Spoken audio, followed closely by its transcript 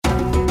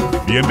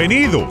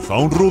Bienvenidos a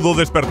Un Rudo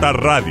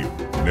Despertar Radio,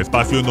 un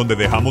espacio en donde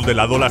dejamos de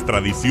lado las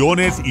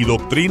tradiciones y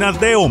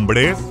doctrinas de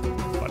hombres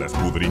para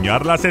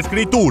escudriñar las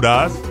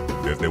escrituras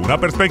desde una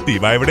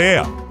perspectiva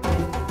hebrea.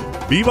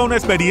 Viva una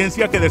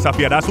experiencia que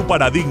desafiará su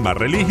paradigma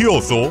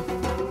religioso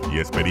y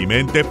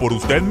experimente por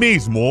usted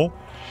mismo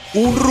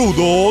un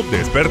rudo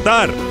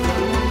despertar.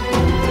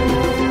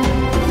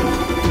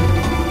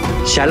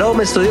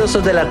 Shalom,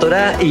 estudiosos de la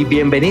Torá, y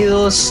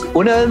bienvenidos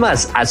una vez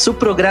más a su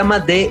programa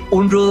de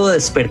Un Rudo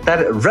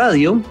Despertar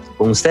Radio.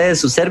 Con ustedes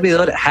su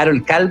servidor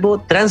Harold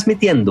Calvo,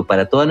 transmitiendo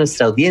para toda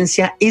nuestra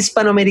audiencia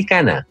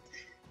hispanoamericana,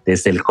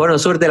 desde el cono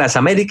sur de las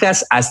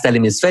Américas hasta el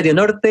hemisferio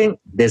norte,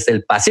 desde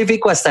el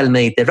Pacífico hasta el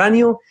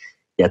Mediterráneo,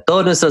 y a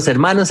todos nuestros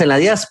hermanos en la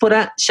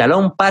diáspora.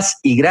 Shalom, paz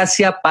y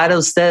gracia para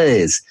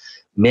ustedes.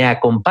 Me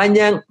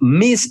acompañan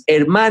mis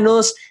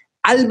hermanos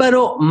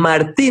Álvaro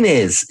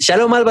Martínez.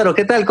 Shalom, Álvaro,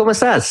 ¿qué tal? ¿Cómo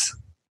estás?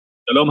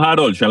 Shalom,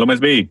 Harold. Shalom,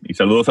 SB. Y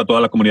saludos a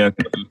toda la comunidad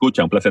que nos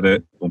escucha. Un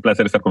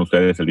placer estar con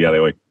ustedes el día de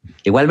hoy.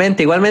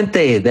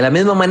 Igualmente. De la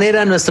misma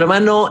manera, nuestro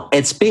hermano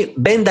SB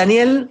Ben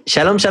Daniel.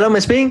 Shalom,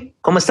 SB.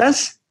 ¿Cómo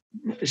estás?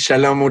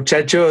 Shalom,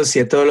 muchachos,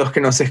 y a todos los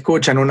que nos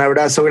escuchan. Un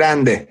abrazo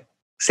grande.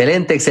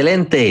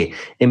 Excelente.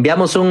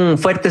 Enviamos un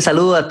fuerte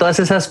saludo a todas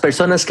esas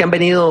personas que han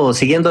venido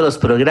siguiendo los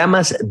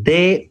programas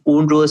de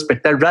Un Rudo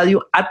Despertar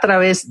Radio a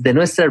través de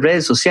nuestras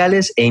redes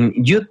sociales en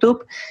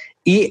YouTube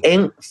y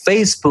en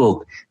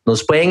Facebook.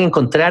 Nos pueden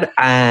encontrar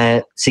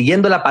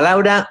siguiendo la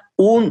palabra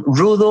Un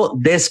Rudo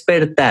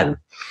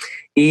Despertar.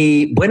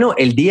 Y bueno,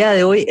 el día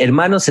de hoy,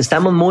 hermanos,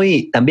 estamos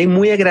también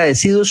muy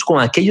agradecidos con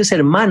aquellos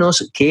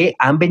hermanos que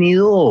han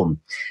venido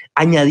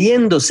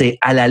añadiéndose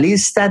a la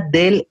lista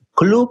del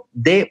Club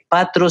de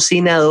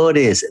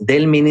Patrocinadores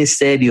del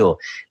Ministerio.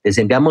 Les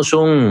enviamos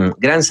un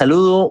gran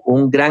saludo,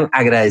 un gran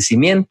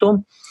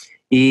agradecimiento,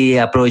 y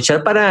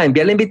aprovechar para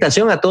enviar la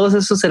invitación a todos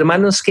esos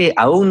hermanos que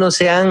aún no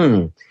se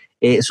han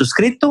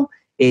suscrito,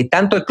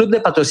 tanto al Club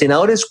de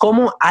Patrocinadores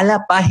como a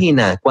la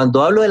página.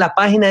 Cuando hablo de la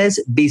página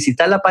es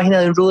visitar la página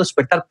de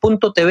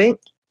unrudodespertar.tv.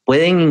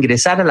 Pueden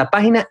ingresar a la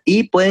página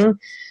y pueden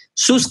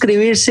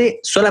suscribirse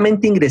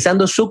solamente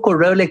ingresando su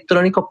correo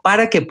electrónico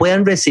para que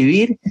puedan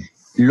recibir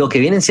lo que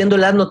vienen siendo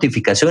las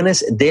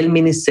notificaciones del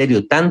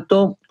ministerio,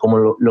 tanto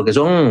como lo que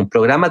son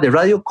programas de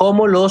radio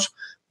como los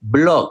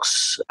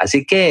blogs.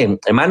 Así que,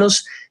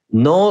 hermanos,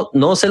 no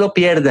se lo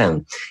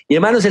pierdan. Y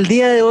hermanos, el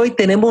día de hoy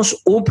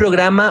tenemos un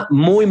programa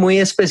muy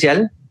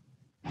especial,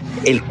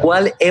 el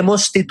cual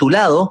hemos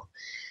titulado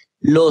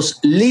Los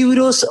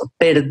libros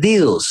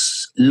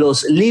perdidos.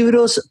 Los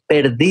libros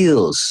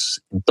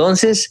perdidos.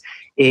 Entonces,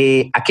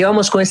 ¿a qué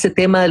vamos con este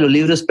tema de los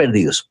libros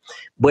perdidos?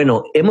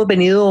 Bueno, hemos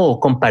venido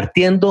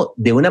compartiendo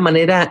de una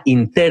manera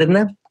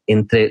interna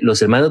entre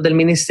los hermanos del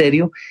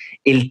ministerio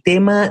el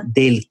tema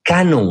del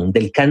canon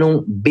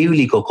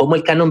bíblico, cómo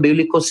el canon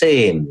bíblico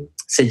se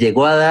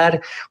llegó a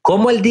dar,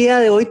 cómo el día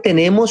de hoy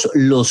tenemos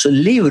los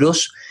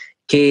libros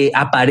que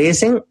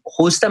aparecen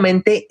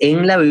justamente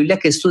en la Biblia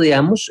que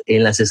estudiamos,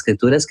 en las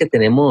escrituras que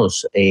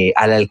tenemos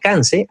al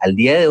alcance al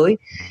día de hoy,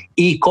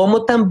 y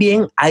cómo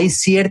también hay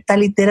cierta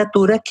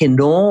literatura que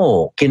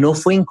no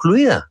fue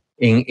incluida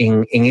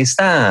en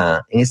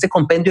este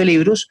compendio de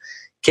libros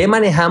que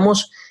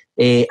manejamos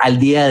al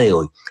día de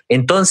hoy.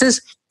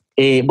 Entonces,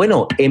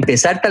 bueno,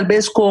 empezar tal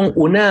vez con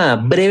una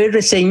breve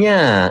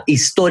reseña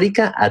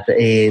histórica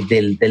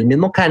del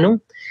mismo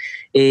canon.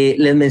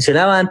 Les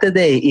mencionaba antes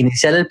de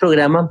iniciar el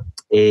programa,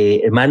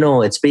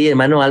 hermano Etspi y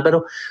hermano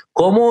Álvaro,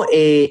 cómo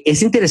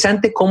es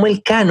interesante cómo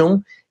el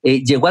canon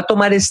llegó a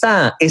tomar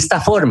esta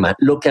forma.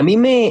 Lo que a mí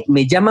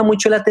me llama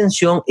mucho la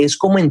atención es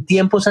cómo en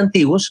tiempos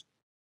antiguos,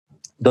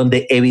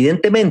 donde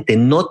evidentemente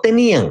no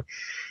tenían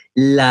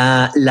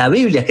la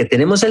Biblia que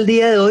tenemos el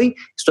día de hoy,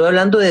 estoy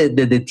hablando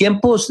desde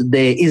tiempos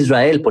de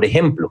Israel, por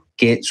ejemplo,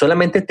 que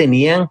solamente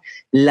tenían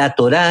la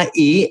Torá,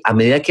 y a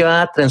medida que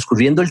va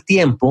transcurriendo el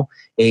tiempo,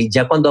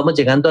 ya cuando vamos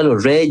llegando a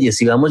los reyes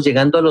y vamos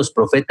llegando a los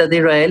profetas de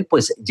Israel,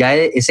 pues ya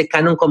ese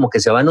canon como que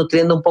se va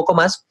nutriendo un poco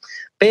más.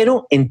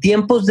 Pero en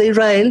tiempos de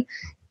Israel,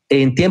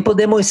 en tiempos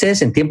de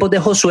Moisés, en tiempos de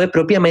Josué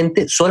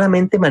propiamente,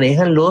 solamente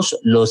manejan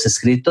los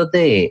escritos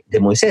de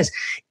Moisés.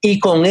 Y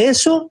con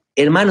eso,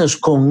 hermanos,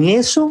 con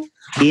eso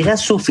era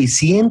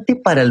suficiente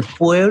para el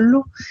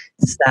pueblo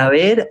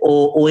saber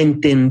o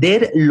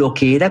entender lo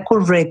que era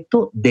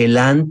correcto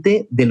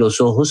delante de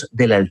los ojos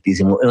del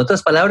Altísimo. En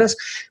otras palabras,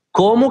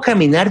 cómo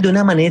caminar de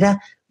una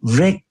manera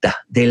recta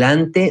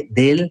delante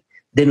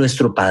de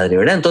nuestro Padre,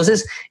 ¿verdad?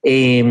 Entonces,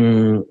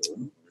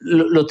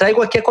 lo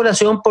traigo aquí a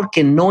colación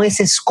porque no es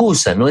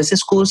excusa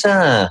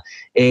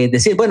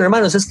decir, bueno,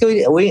 hermanos, es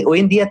que hoy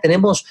en día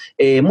tenemos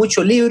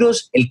muchos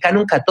libros, el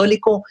canon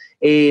católico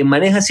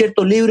maneja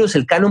ciertos libros,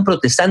 el canon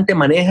protestante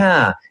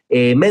maneja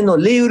menos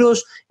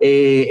libros,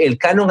 el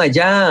canon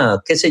allá,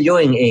 qué sé yo,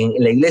 en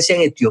la iglesia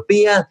en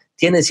Etiopía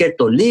tiene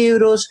ciertos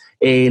libros,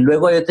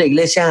 luego hay otra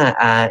iglesia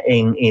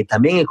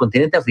también en el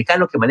continente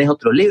africano que maneja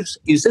otros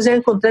libros, y usted se va a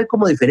encontrar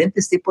como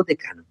diferentes tipos de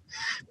canon.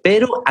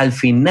 Pero al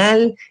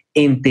final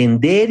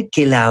entender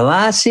que la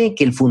base,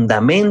 que el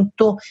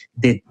fundamento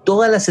de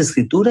todas las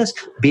escrituras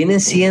vienen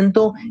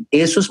siendo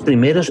esos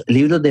primeros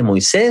libros de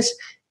Moisés.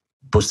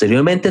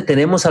 Posteriormente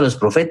tenemos a los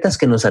profetas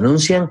que nos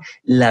anuncian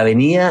la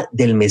venida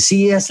del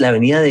Mesías, la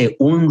venida de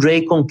un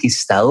rey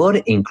conquistador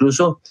e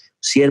incluso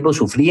siervo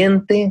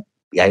sufriente,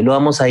 y ahí lo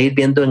vamos a ir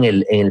viendo en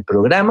el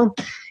programa.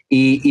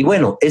 Y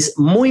bueno, es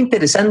muy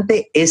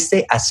interesante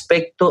este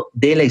aspecto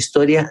de la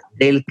historia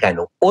del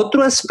canon.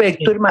 Otro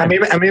aspecto, hermano.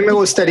 A mí me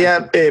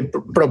gustaría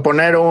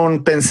proponer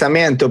un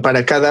pensamiento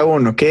para cada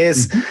uno, que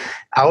es,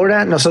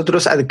 ahora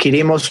nosotros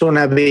adquirimos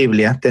una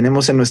Biblia,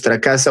 tenemos en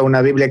nuestra casa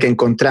una Biblia que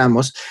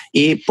encontramos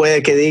y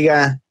puede que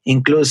diga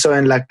incluso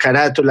en la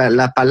carátula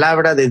la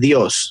palabra de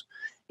Dios.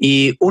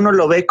 Y uno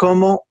lo ve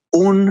como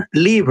un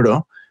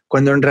libro,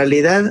 cuando en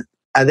realidad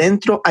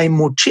adentro hay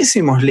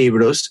muchísimos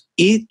libros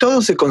y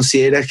todo se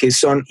considera que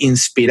son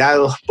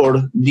inspirados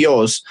por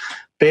Dios,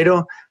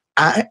 pero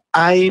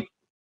hay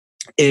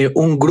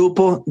un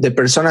grupo de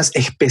personas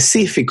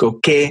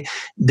específico que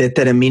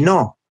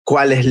determinó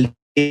cuáles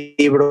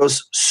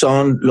libros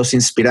son los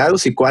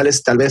inspirados y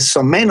cuáles tal vez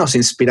son menos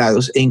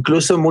inspirados. E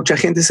incluso mucha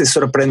gente se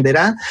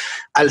sorprenderá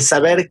al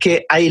saber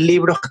que hay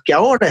libros que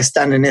ahora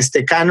están en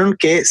este canon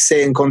que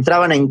se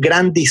encontraban en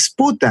gran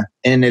disputa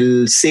en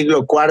el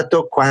siglo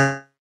IV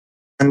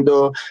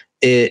cuando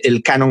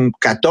el canon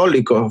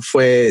católico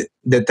fue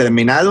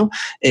determinado.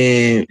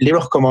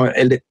 Libros como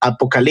el de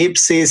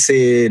Apocalipsis,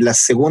 la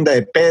segunda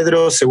de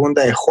Pedro,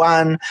 segunda de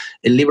Juan,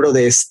 el libro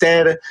de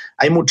Esther.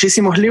 Hay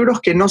muchísimos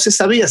libros que no se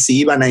sabía si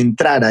iban a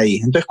entrar ahí.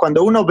 Entonces,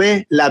 cuando uno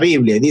ve la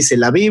Biblia y dice,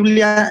 la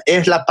Biblia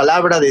es la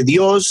palabra de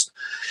Dios,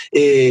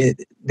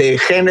 de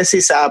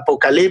Génesis a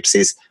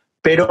Apocalipsis,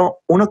 pero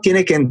uno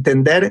tiene que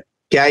entender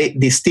que hay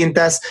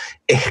distintas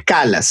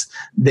escalas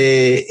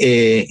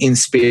de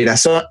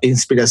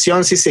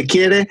inspiración, si se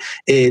quiere,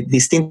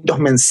 distintos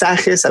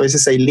mensajes. A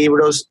veces hay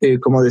libros,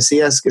 como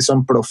decías, que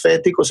son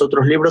proféticos,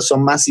 otros libros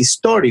son más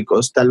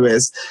históricos, tal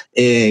vez,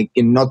 que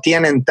no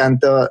tienen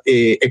tanta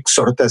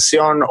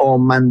exhortación o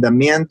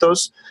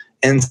mandamientos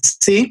en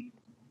sí.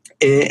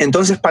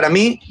 Entonces, para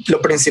mí,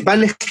 lo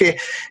principal es que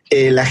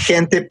la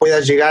gente pueda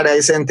llegar a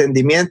ese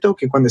entendimiento,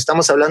 que cuando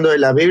estamos hablando de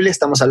la Biblia,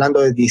 estamos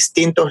hablando de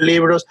distintos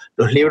libros.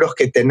 Los libros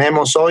que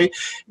tenemos hoy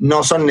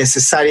no son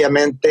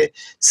necesariamente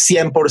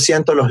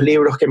 100% los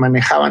libros que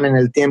manejaban en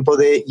el tiempo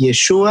de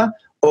Yeshua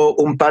o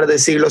un par de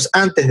siglos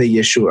antes de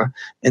Yeshua.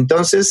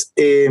 Entonces,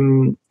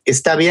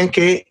 está bien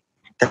que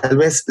tal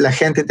vez la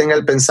gente tenga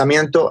el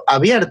pensamiento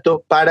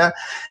abierto para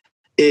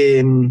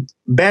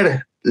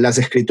ver las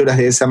escrituras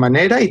de esa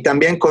manera y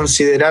también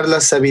considerar la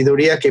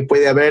sabiduría que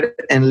puede haber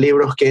en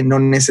libros que no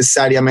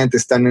necesariamente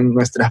están en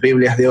nuestras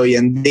Biblias de hoy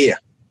en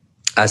día.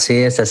 Así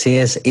es, así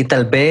es. Y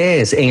tal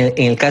vez en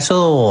el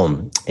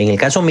caso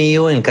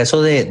mío, en el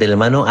caso del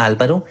hermano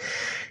Álvaro,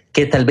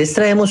 que tal vez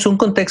traemos un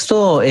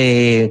contexto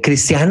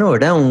cristiano,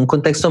 ¿verdad? Un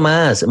contexto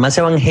más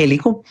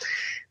evangélico.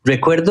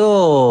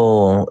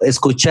 Recuerdo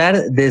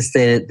escuchar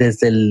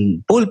desde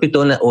el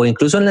púlpito o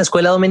incluso en la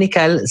escuela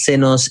dominical se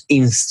nos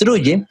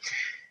instruye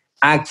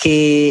a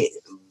que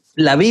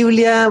la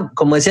Biblia,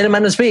 como decía el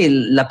hermano Smith,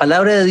 la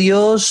palabra de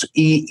Dios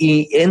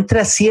y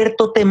entra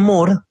cierto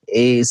temor,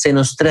 se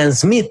nos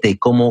transmite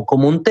como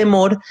un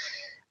temor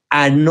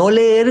a no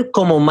leer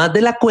como más de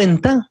la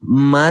cuenta,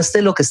 más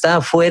de lo que está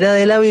fuera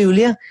de la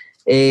Biblia,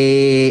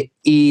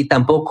 y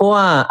tampoco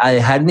a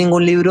dejar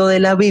ningún libro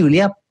de la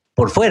Biblia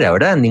por fuera,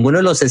 ¿verdad? Ninguno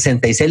de los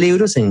 66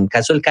 libros, en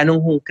caso del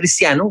canon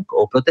cristiano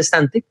o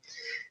protestante,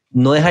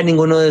 no dejar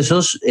ninguno de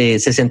esos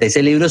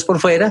 66 libros por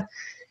fuera.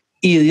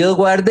 Y Dios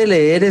guarde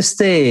leer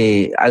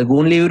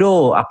algún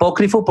libro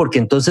apócrifo, porque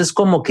entonces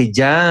como que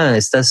ya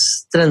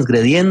estás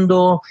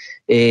transgrediendo,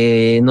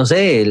 no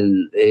sé,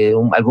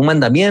 algún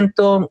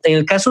mandamiento. En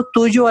el caso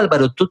tuyo,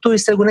 Álvaro, ¿tú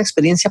tuviste alguna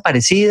experiencia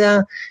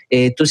parecida?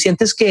 ¿Tú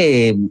sientes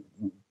que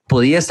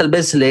podías tal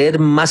vez leer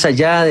más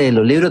allá de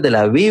los libros de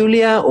la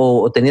Biblia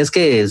o tenías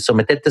que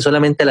someterte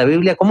solamente a la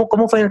Biblia?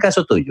 ¿Cómo fue en el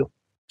caso tuyo?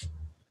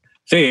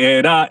 Sí,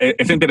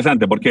 es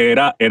interesante porque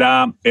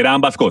era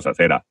ambas cosas.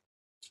 Era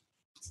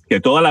que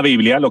toda la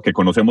Biblia, lo que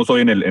conocemos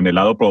hoy en el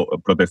lado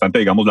protestante,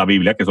 digamos la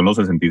Biblia, que son los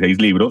 66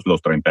 libros,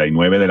 los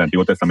 39 del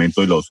Antiguo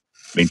Testamento y los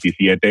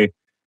 27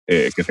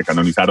 que se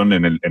canonizaron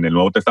en el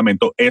Nuevo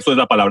Testamento, eso es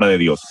la palabra de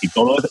Dios. Y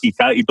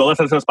todas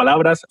esas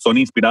palabras son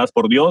inspiradas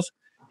por Dios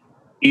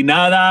y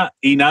no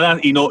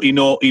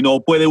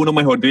puede uno,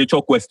 mejor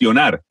dicho,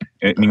 cuestionar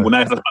ninguna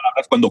de esas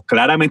palabras cuando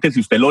claramente, si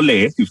usted lo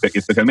lee,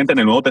 especialmente en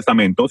el Nuevo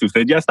Testamento, si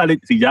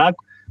ya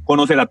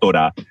conoce la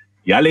Torá,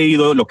 y ha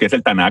leído lo que es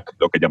el Tanakh,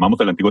 lo que llamamos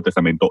el Antiguo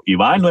Testamento, y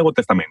va al Nuevo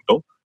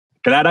Testamento,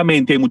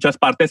 claramente hay muchas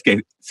partes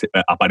que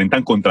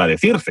aparentan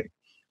contradecirse,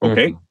 ¿ok?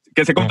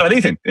 Que se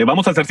contradicen,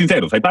 vamos a ser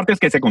sinceros, hay partes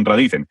que se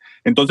contradicen.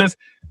 Entonces,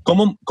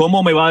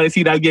 ¿cómo me va a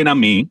decir alguien a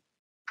mí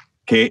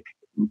que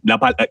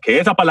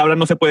esa palabra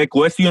no se puede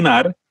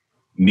cuestionar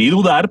ni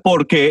dudar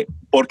porque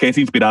es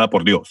inspirada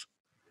por Dios?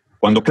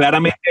 Cuando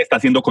claramente está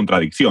haciendo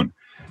contradicción.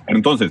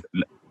 Entonces,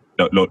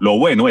 lo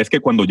bueno es que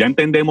cuando ya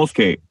entendemos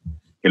que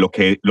lo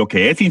que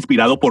es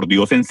inspirado por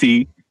Dios en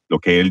sí lo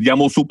que él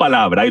llamó su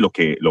palabra y lo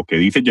que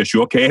dice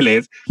Yeshua que él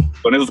es,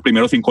 son esos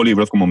primeros 5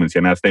 libros, como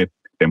mencionaste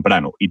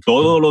temprano. Y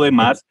todo lo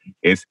demás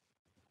es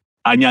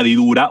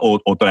añadidura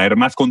o traer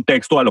más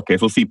contexto a lo que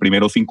esos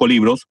primeros 5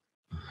 libros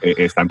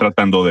están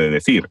tratando de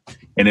decir.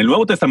 En el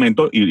Nuevo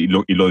Testamento, y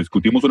lo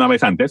discutimos una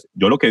vez antes,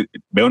 yo lo que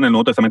veo en el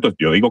Nuevo Testamento,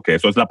 yo digo que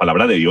eso es la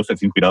palabra de Dios,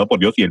 es inspirado por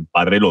Dios y el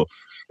Padre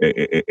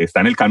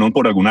está en el canon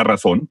por alguna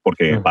razón,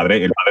 porque el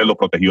padre lo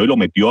protegió y lo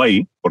metió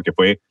ahí, porque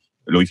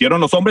lo hicieron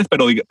los hombres,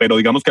 pero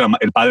digamos que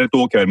el Padre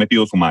tuvo que haber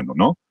metido su mano,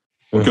 ¿no?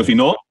 Porque si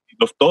no,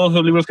 todos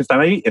los libros que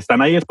están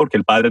ahí es porque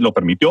el Padre lo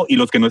permitió, y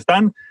los que no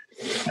están,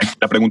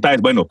 la pregunta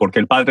es, bueno, ¿por qué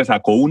el Padre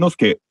sacó unos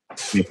que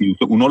si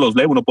uno los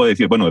lee, uno puede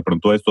decir, bueno, de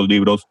pronto estos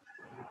libros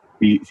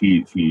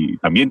sí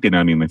también tienen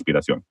la misma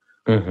inspiración?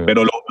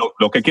 Pero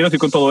lo que quiero decir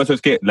con todo eso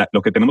es que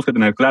lo que tenemos que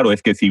tener claro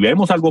es que si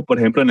vemos algo, por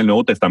ejemplo, en el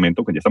Nuevo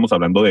Testamento, que ya estamos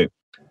hablando de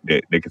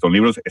que son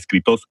libros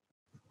escritos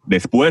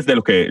después de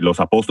lo que los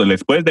apóstoles,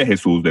 después de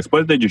Jesús,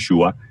 después de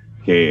Yeshua,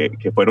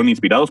 que fueron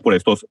inspirados por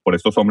estos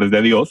hombres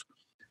de Dios,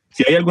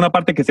 si hay alguna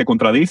parte que se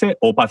contradice,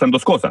 o pasan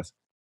 2 cosas: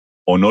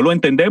 o no lo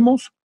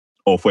entendemos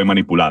o fue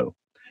manipulado.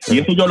 Y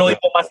eso yo lo digo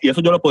más, y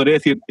eso yo lo podría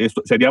decir,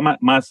 esto sería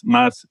más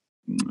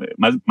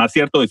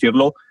cierto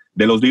decirlo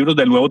de los libros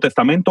del Nuevo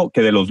Testamento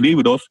que de los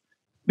libros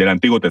del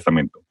Antiguo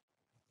Testamento.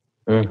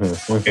 Tiene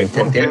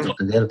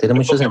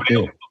mucho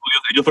sentido.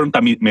 Ellos fueron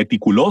también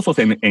meticulosos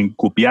en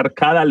copiar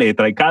cada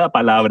letra y cada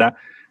palabra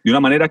de una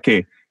manera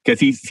que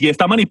si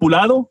está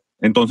manipulado,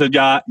 entonces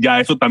ya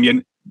eso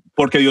también,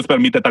 porque Dios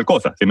permite tal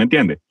cosa, ¿sí me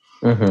entiende?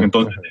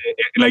 Entonces,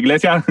 en la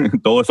iglesia,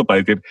 todo eso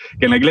para decir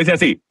que en la iglesia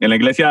sí, en la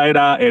iglesia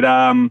era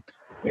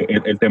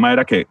el tema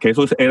era que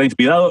eso era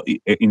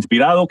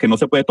inspirado, que no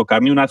se puede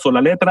tocar ni una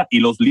sola letra, y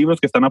los libros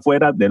que están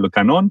afuera del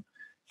canón,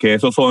 que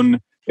esos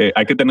son,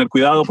 hay que tener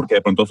cuidado porque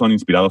de pronto son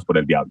inspirados por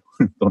el diablo.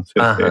 Entonces,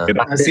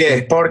 así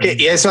es, porque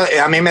y eso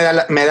a mí me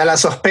da la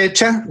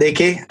sospecha de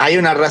que hay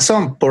una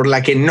razón por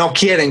la que no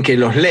quieren que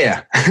los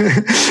lea.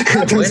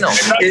 Entonces,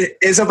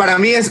 eso para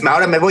mí es,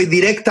 ahora me voy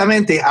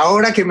directamente,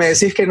 ahora que me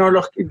decís que no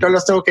los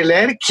tengo que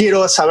leer,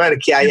 quiero saber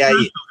qué hay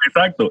ahí.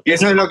 Exacto. Y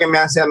eso es lo que me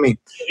hace a mí.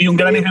 Y un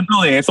gran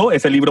ejemplo de eso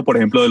es el libro, por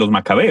ejemplo, de los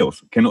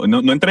Macabeos, que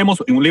no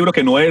entremos en un libro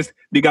que no es,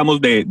 digamos,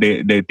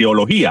 de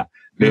teología,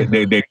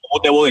 de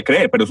cómo debo de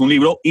creer, pero es un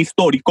libro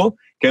histórico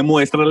que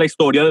muestra la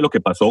historia de lo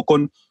que pasó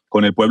con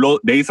el pueblo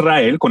de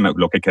Israel, con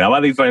lo que quedaba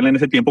de Israel en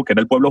ese tiempo, que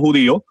era el pueblo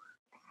judío,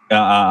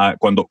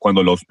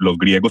 cuando los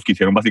griegos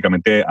quisieron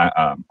básicamente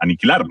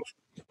aniquilarlos.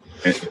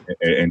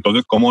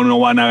 Entonces, ¿cómo no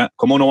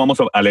vamos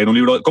a leer un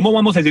libro? ¿Cómo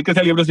vamos a decir que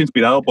ese libro es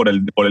inspirado por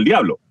el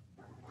diablo?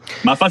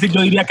 Más fácil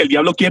yo diría que el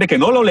diablo quiere que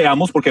no lo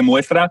leamos porque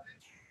muestra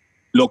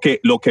lo que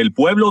el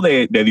pueblo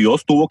de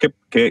Dios tuvo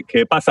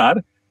que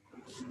pasar,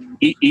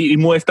 y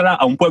muestra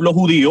a un pueblo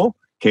judío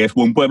que es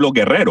un pueblo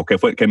guerrero,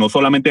 que no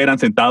solamente eran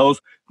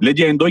sentados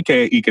leyendo y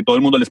que todo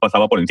el mundo les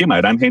pasaba por encima,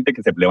 eran gente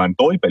que se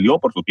levantó y peleó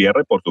por su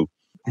tierra y por su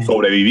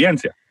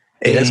sobrevivencia.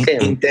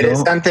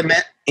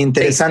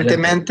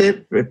 Interesantemente,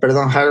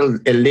 perdón,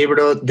 Harold, el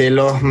libro de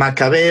los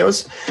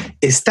Macabeos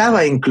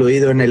estaba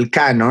incluido en el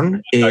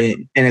canon,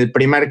 en el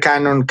primer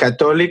canon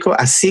católico,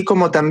 así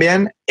como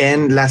también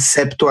en la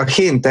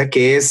Septuaginta,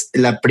 que es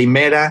la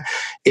primera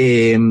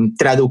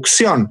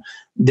traducción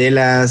de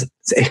las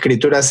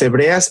escrituras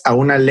hebreas a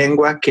una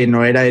lengua que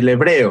no era el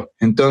hebreo.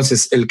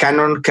 Entonces, el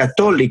canon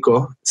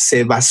católico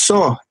se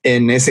basó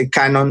en ese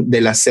canon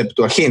de la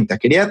Septuaginta.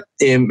 Quería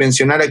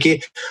mencionar aquí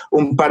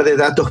un par de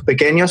datos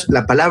pequeños.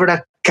 La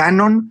palabra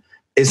canon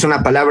es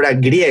una palabra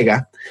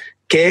griega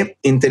que,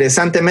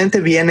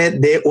 interesantemente, viene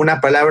de una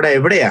palabra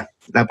hebrea.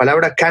 La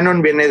palabra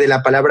canon viene de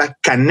la palabra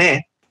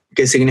kané,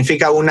 que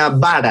significa una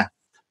vara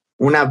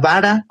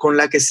con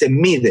la que se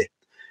mide.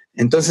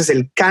 Entonces,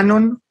 el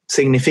canon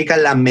significa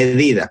la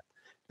medida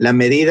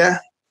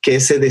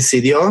que se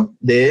decidió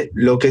de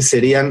lo que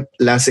serían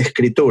las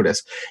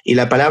escrituras. Y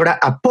la palabra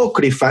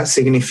apócrifa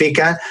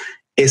significa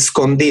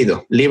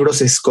escondido,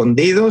 libros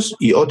escondidos.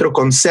 Y otro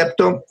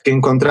concepto que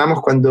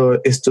encontramos cuando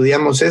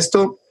estudiamos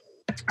esto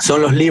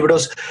son los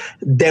libros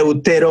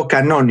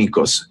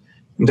deuterocanónicos.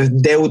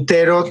 Entonces,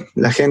 Deutero,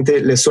 la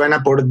gente le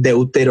suena por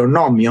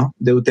Deuteronomio.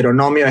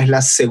 Deuteronomio es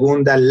la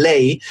segunda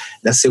ley,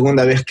 la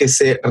segunda vez que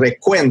se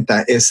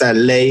recuenta esa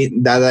ley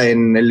dada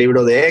en el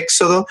libro de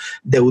Éxodo.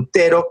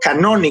 Deutero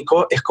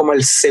canónico es como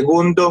el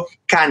segundo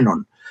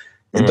canon.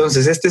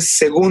 Entonces, este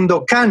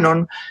segundo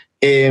canon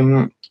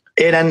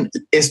eran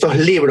estos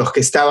libros que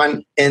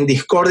estaban en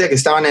discordia, que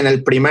estaban en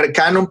el primer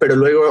canon, pero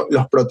luego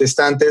los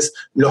protestantes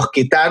los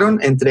quitaron.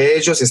 Entre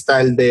ellos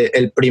está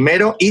el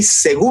primero y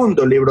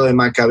segundo libro de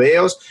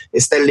Macabeos,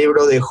 está el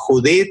libro de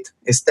Judith,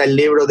 está el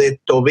libro de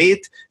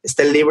Tobit,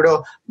 está el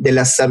libro de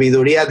la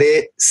sabiduría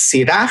de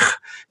Sirach,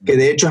 que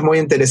de hecho es muy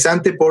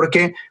interesante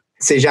porque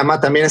se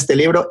llama también este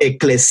libro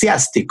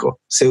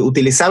eclesiástico. Se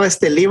utilizaba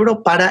este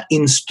libro para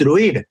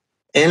instruir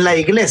en la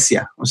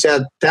iglesia, o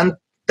sea,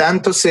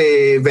 tanto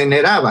se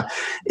veneraba,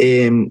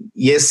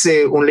 y es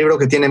un libro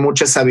que tiene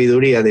mucha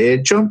sabiduría, de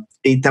hecho.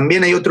 Y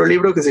también hay otro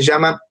libro que se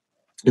llama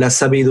La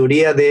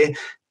sabiduría de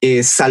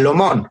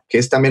Salomón, que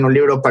es también un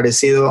libro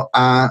parecido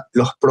a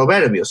los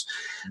Proverbios.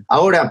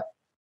 Ahora,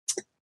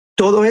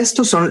 todo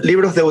esto son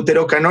libros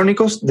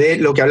deuterocanónicos de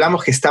lo que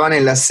hablamos que estaban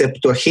en la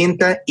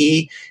Septuaginta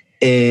y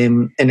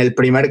en el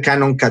primer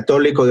canon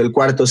católico del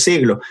IV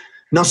siglo.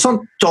 No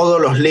son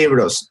todos los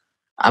libros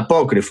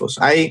apócrifos.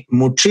 Hay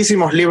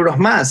muchísimos libros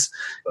más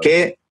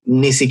que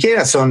ni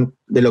siquiera son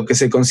de lo que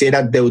se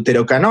considera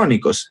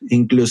deuterocanónicos,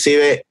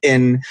 inclusive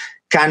en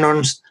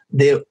canons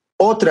de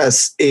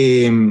otras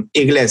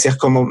iglesias,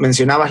 como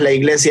mencionabas la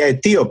iglesia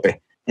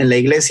etíope. En la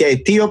iglesia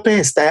etíope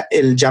está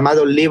el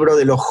llamado libro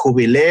de los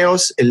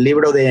jubileos, el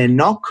libro de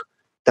Enoc,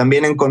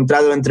 también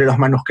encontrado entre los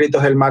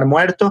manuscritos del Mar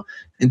Muerto.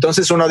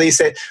 Entonces uno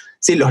dice,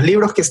 sí, los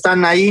libros que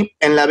están ahí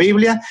en la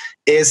Biblia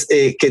es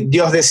que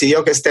Dios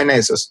decidió que estén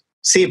esos.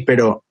 Sí,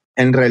 pero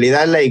en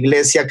realidad la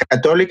iglesia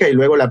católica y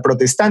luego la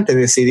protestante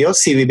decidió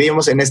si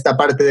vivimos en esta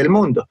parte del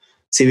mundo.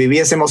 Si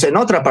viviésemos en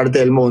otra parte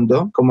del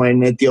mundo, como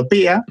en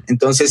Etiopía,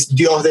 entonces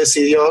Dios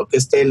decidió que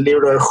esté el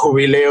libro de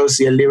Jubileos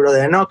y el libro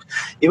de Enoc.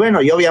 Y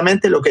bueno, y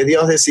obviamente lo que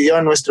Dios decidió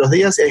en nuestros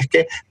días es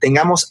que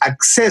tengamos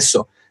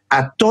acceso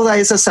a toda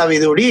esa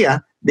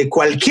sabiduría de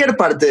cualquier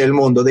parte del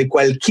mundo, de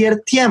cualquier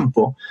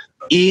tiempo,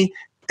 y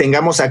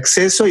tengamos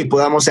acceso y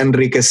podamos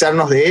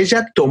enriquecernos de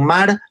ella,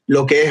 tomar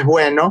lo que es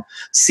bueno,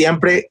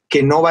 siempre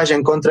que no vaya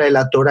en contra de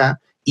la Torá.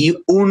 Y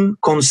un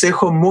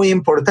consejo muy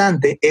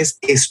importante es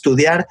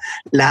estudiar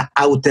la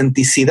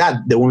autenticidad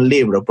de un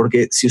libro,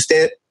 porque si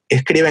usted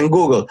escribe en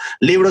Google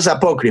libros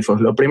apócrifos,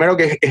 lo primero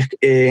que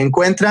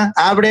encuentra,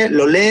 abre,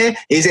 lo lee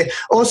y dice,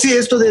 oh sí,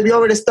 esto debió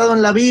haber estado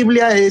en la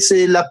Biblia, es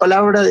la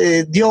palabra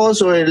de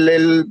Dios o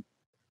el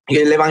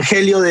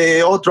evangelio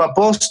de otro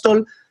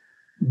apóstol.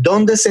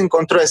 ¿Dónde se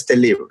encontró este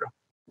libro?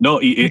 No,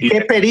 ¿En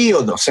qué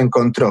periodo se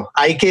encontró?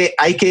 Hay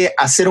que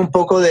hacer un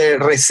poco de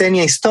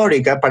reseña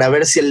histórica para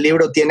ver si el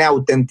libro tiene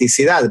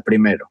autenticidad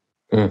primero.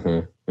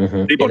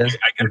 Sí, porque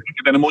hay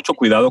que tener mucho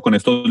cuidado con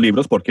estos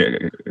libros porque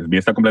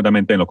está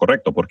completamente en lo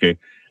correcto, porque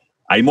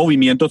hay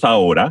movimientos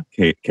ahora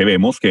que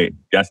vemos que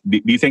ya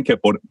dicen que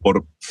por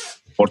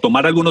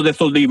tomar algunos de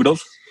estos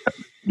libros,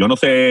 yo no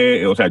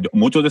sé, o sea,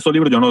 muchos de estos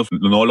libros yo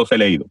no los he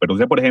leído, pero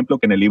sé, por ejemplo,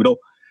 que en el libro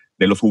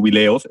de los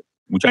jubileos,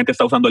 mucha gente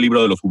está usando el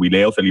libro de los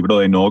jubileos, el libro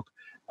de Enoc,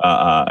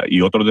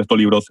 y otros de estos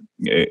libros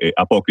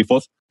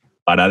apócrifos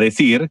para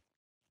decir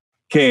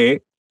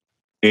que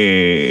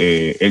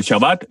el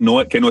Shabbat,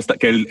 lo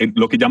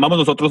que llamamos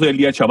nosotros el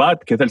día del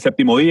Shabbat, que es el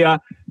séptimo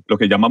día, lo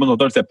que llamamos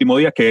nosotros el séptimo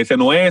día, que ese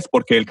no es,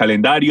 porque el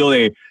calendario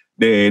de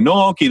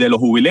Enoc y de los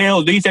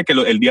jubileos dice que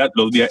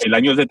el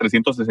año es de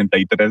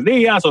 363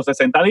 días o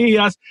 60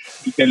 días,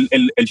 y que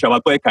el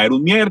Shabbat puede caer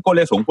un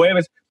miércoles o un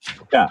jueves.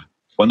 O sea,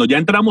 cuando ya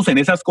entramos en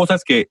esas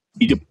cosas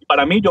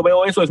para mí yo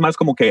veo eso, es más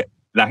como que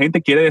la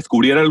gente quiere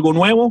descubrir algo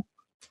nuevo,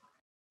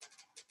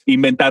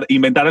 inventar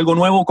algo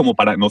nuevo, como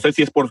para, no sé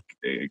si es por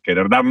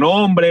querer dar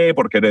nombre,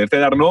 por quererse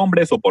dar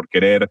nombres o por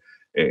querer,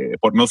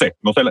 no sé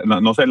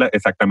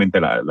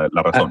exactamente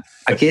la razón.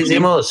 Aquí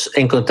decimos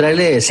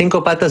encontrarle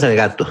 5 patas al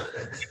gato.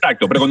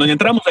 Exacto, pero cuando ya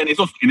entramos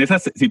en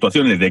esas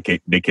situaciones de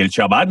que el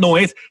Shabbat no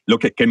es lo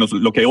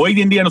que hoy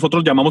en día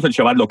nosotros llamamos el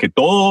Shabbat, lo que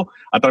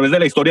a través de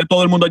la historia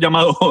todo el mundo ha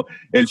llamado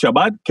el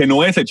Shabbat, que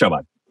no es el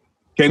Shabbat,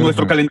 que en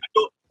nuestro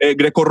calendario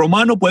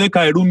grecorromano puede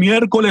caer un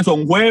miércoles o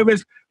un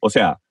jueves, o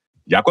sea,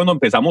 ya cuando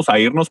empezamos a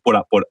irnos por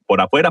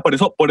afuera, por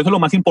eso lo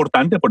más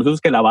importante, por eso es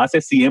que la base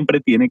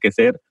siempre tiene que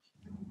ser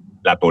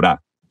la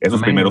Torá,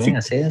 esos primeros 5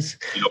 libros,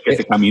 y lo que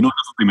se caminó en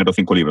esos primeros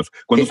 5 libros.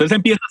 Cuando usted se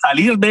empieza a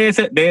salir de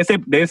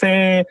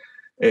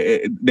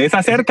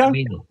esa cerca,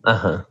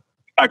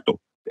 exacto,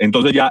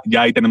 entonces ya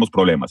ahí tenemos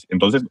problemas.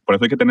 Entonces, por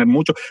eso hay que tener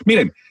mucho.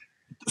 Miren,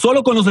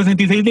 solo con los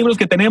 66 libros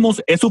que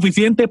tenemos es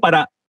suficiente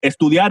para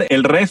estudiar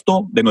el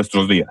resto de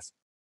nuestros días.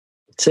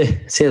 Sí,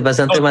 es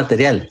bastante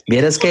material.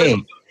 Vieras que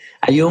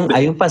hay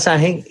un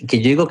pasaje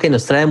que yo digo que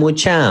nos trae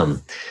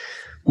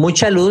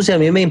mucha luz y a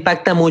mí me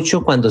impacta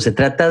mucho cuando se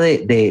trata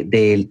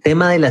del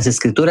tema de las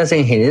escrituras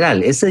en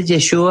general. Este es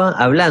Yeshua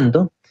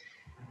hablando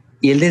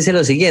y él dice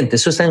lo siguiente,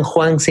 eso está en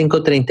Juan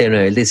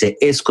 5:39, él dice,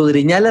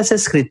 escudriñad las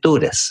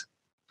escrituras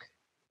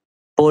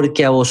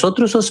porque a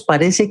vosotros os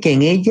parece que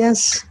en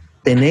ellas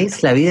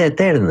tenéis la vida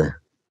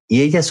eterna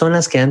y ellas son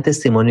las que dan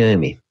testimonio de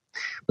mí.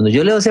 Cuando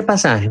yo leo ese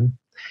pasaje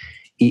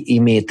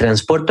y me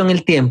transporto en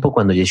el tiempo,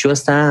 cuando Yeshua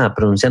está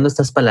pronunciando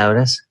estas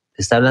palabras,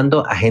 está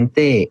hablando a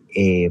gente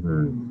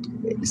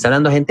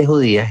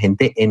judía,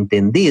 gente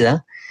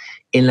entendida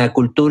en la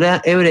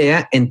cultura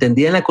hebrea,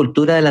 entendida en la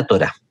cultura de la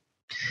Torá.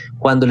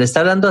 Cuando le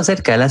está hablando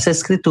acerca de las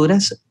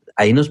escrituras,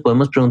 ahí nos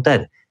podemos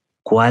preguntar,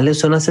 ¿cuáles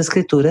son las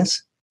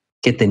escrituras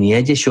que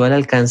tenía Yeshua al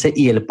alcance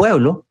y el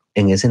pueblo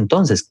en ese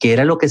entonces? ¿Qué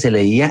era lo que se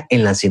leía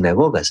en las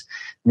sinagogas?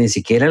 Ni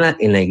siquiera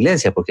en la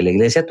iglesia, porque la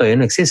iglesia todavía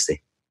no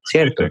existe,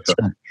 ¿cierto? Sí,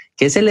 claro.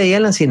 ¿Qué se leía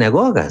en las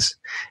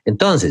sinagogas?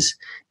 Entonces,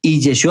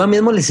 y Yeshua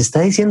mismo les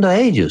está diciendo a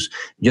ellos,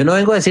 yo no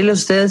vengo a decirles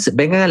a ustedes,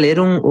 vengan a leer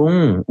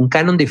un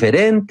canon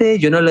diferente,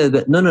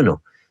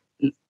 no.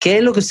 ¿Qué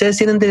es lo que ustedes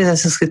tienen de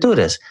las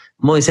escrituras?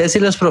 Moisés y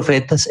los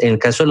profetas, en el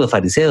caso de los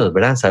fariseos,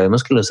 ¿verdad?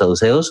 Sabemos que los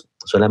saduceos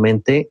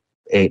solamente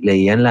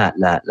leían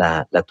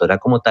la Torá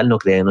como tal, no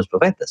creían en los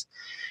profetas.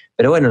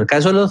 Pero bueno, en el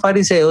caso de los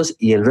fariseos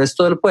y el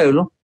resto del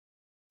pueblo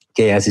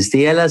que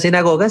asistía a las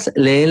sinagogas,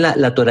 leen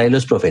la Torá y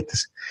los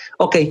profetas.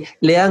 Ok,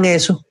 lean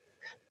eso,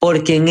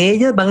 porque en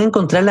ellas van a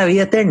encontrar la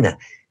vida eterna.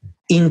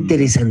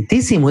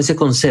 Interesantísimo ese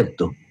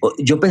concepto.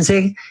 Yo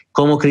pensé,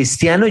 como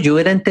cristiano, yo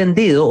hubiera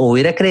entendido o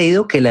hubiera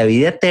creído que la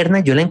vida eterna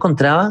yo la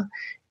encontraba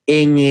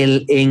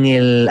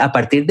a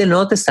partir del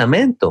Nuevo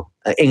Testamento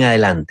en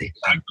adelante.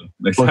 Exacto.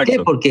 ¿Por qué?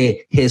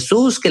 Porque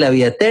Jesús, que la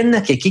vida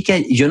eterna, que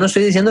yo no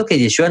estoy diciendo que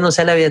Yeshua no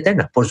sea la vida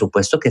eterna, por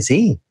supuesto que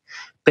sí,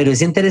 pero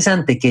es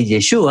interesante que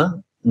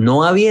Yeshua,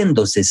 no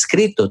habiéndose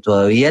escrito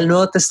todavía el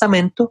Nuevo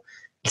Testamento,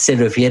 se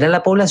refiere a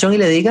la población y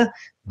le diga,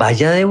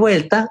 vaya de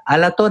vuelta a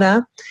la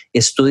Torá,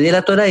 estudie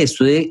la Torá y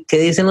estudie qué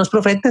dicen los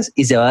profetas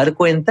y se va a dar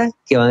cuenta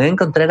que van a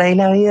encontrar ahí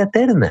la vida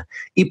eterna.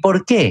 ¿Y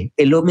por qué?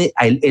 Él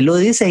lo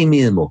dice ahí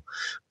mismo,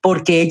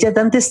 porque ellas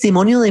dan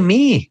testimonio de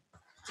mí.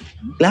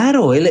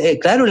 Claro, él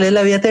es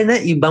la vida eterna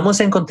y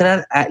vamos a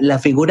encontrar a la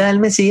figura del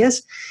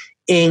Mesías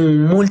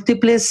en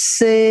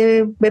múltiples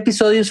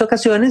episodios,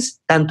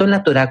 ocasiones, tanto en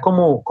la Torá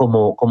como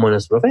en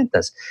los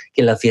profetas,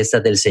 que en las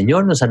fiestas del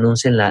Señor nos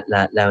anuncian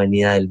la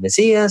venida del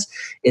Mesías,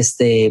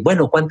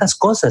 bueno, cuántas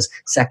cosas,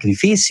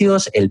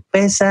 sacrificios, el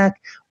Pesach,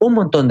 un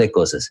montón de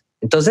cosas.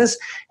 Entonces,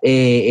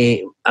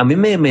 a mí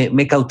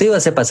me cautiva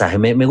ese pasaje,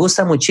 me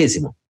gusta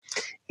muchísimo.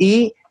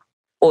 Y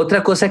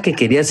otra cosa que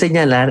quería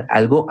señalar,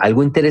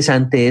 algo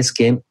interesante, es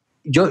que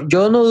yo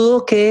no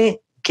dudo que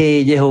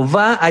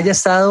Jehová haya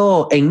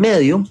estado en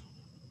medio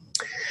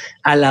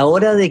a la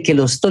hora de que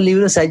estos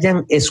libros se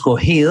hayan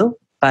escogido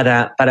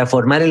para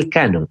formar el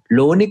canon.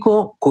 Lo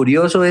único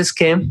curioso es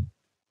que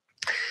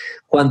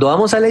cuando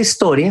vamos a la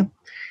historia,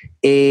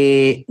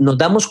 nos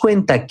damos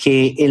cuenta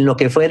que en lo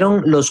que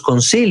fueron los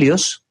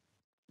concilios,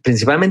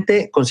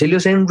 principalmente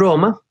concilios en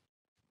Roma,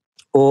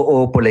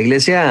 o por la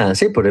iglesia,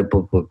 sí, por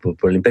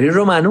el Imperio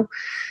Romano,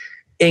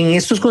 en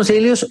estos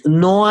concilios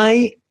no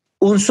hay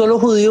un solo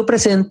judío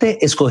presente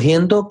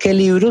escogiendo qué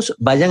libros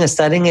vayan a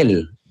estar en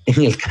el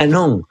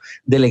canon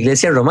de la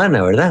iglesia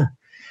romana, ¿verdad?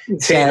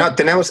 Sí, no,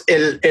 tenemos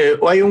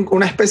hay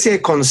una especie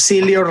de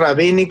concilio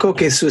rabínico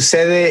que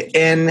sucede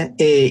en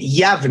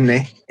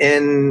Yavne,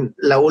 en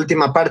la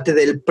última parte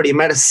del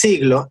primer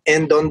siglo,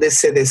 en donde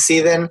se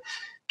deciden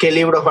qué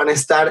libros van a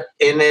estar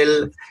en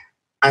el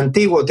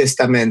Antiguo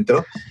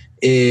Testamento,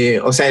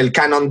 o sea, el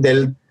canon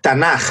del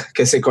Tanaj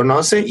que se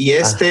conoce, y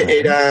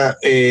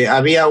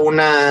había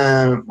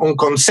un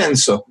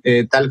consenso,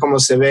 tal como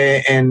se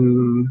ve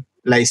en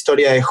la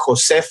historia de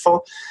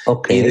Josefo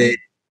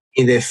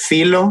y de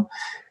Filo.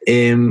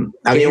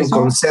 Había un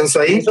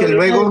consenso ahí que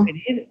luego...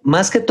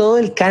 Más que todo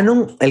el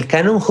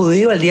canon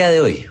judío al día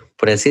de hoy,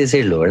 por así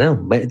decirlo, ¿verdad?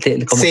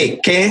 Sí,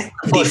 que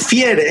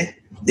difiere...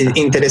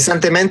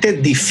 Interesantemente,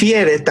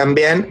 difiere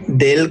también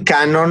del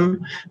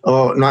canon,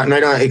 no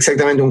era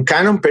exactamente un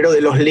canon, pero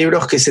de los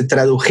libros que se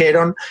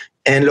tradujeron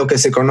en lo que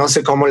se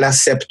conoce como la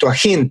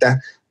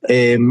Septuaginta,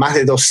 más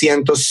de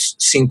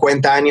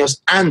 250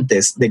 años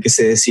antes de que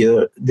se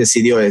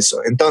decidió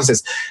eso.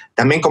 Entonces,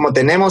 también como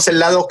tenemos el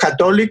lado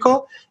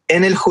católico,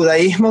 en el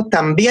judaísmo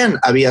también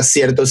había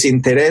ciertos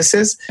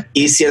intereses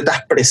y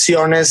ciertas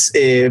presiones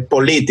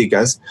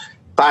políticas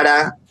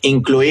para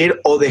incluir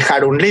o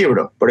dejar un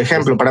libro. Por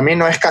ejemplo, para mí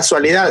no es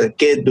casualidad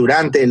que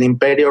durante el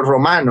Imperio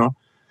Romano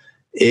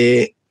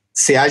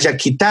se haya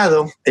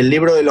quitado el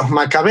libro de los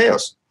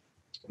Macabeos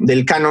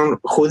del canon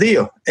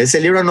judío. Ese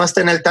libro no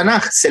está en el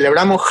Tanaj.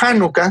 Celebramos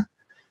Hanukkah,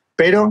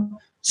 pero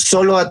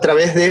solo a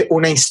través de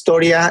una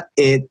historia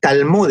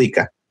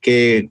talmúdica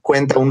que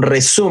cuenta un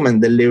resumen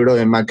del libro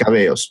de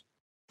Macabeos.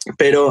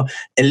 Pero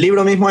el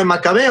libro mismo de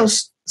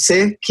Macabeos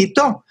se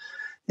quitó.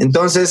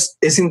 Entonces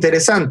es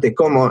interesante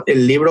cómo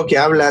el libro que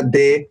habla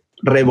de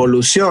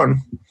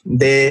revolución,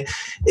 de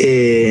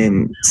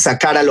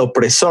sacar al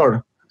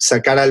opresor,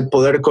 sacar al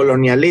poder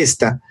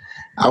colonialista,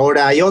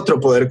 ahora hay otro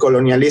poder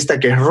colonialista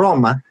que es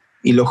Roma,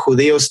 y los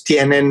judíos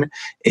tienen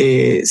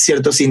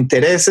ciertos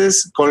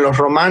intereses con los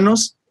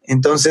romanos,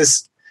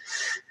 entonces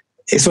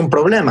es un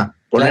problema.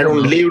 Poner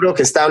un libro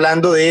que está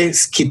hablando de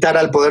quitar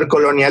al poder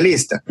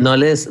colonialista. No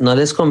les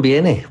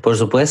conviene, por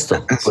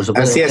supuesto.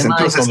 Así es.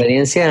 Entonces, de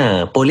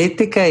conveniencia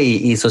política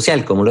y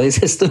social, como lo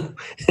dices tú.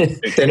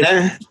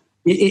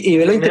 Y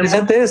ve lo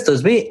interesante de esto,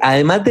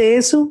 además de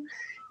eso,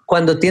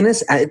 cuando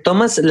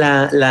tomas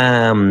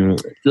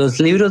los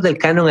libros del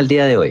canon al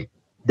día de hoy,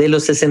 de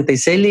los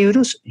 66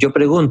 libros, yo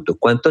pregunto,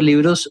 ¿cuántos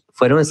libros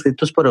fueron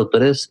escritos por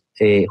autores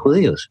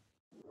judíos?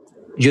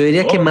 Yo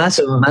diría que más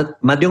de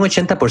un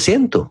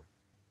 80%.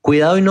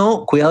 Cuidado y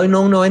no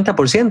un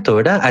 90%,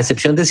 ¿verdad? A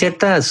excepción de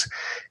ciertas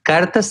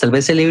cartas, tal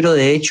vez el libro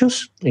de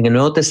Hechos en el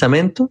Nuevo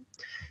Testamento,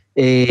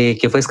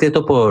 que fue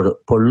escrito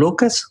por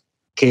Lucas,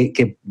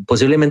 que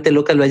posiblemente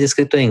Lucas lo haya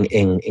escrito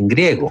en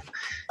griego.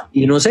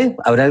 Y no sé,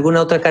 habrá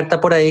alguna otra carta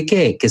por ahí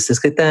que esté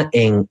escrita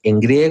en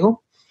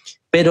griego,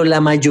 pero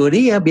la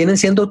mayoría vienen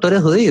siendo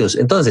autores judíos.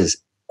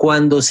 Entonces,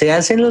 cuando se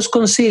hacen los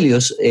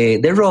concilios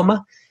de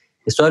Roma,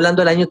 estoy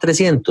hablando del año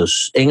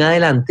 300 en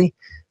adelante,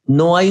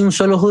 no hay un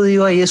solo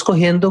judío ahí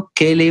escogiendo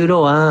qué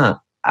libro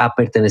va a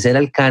pertenecer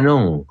al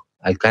canon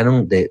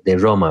de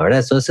Roma,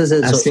 ¿verdad? Entonces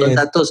son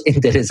datos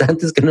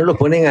interesantes que no lo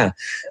ponen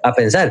a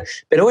pensar.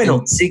 Pero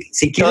bueno,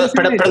 si quieres...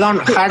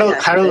 Perdón,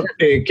 Harold,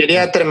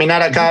 quería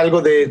terminar acá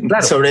algo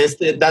sobre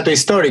este dato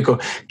histórico,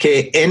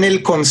 que en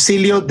el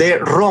concilio de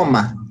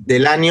Roma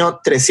del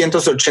año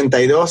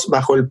 382,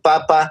 bajo el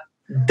Papa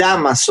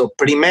Dámaso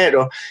I,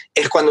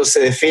 es cuando se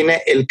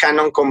define el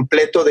canon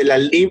completo de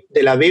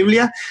la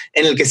Biblia,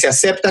 en el que se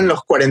aceptan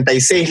los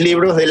 46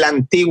 libros del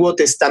Antiguo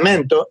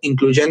Testamento,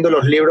 incluyendo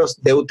los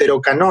libros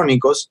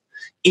deuterocanónicos,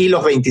 y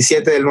los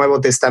 27 del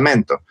Nuevo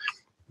Testamento.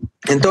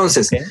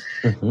 Entonces,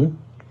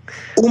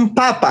 un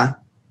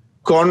papa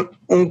con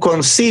un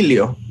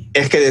concilio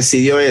es que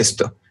decidió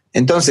esto.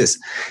 Entonces,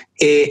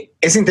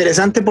 es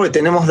interesante porque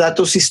tenemos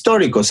datos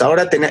históricos.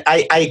 Ahora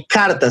hay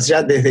cartas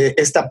ya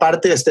desde esta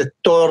parte,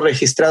 todo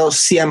registrado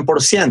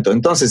 100%.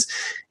 Entonces,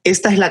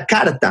 esta es la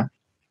carta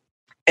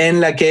en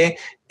la que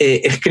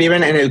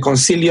escriben en el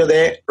concilio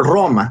de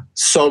Roma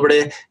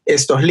sobre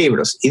estos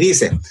libros. Y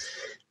dice,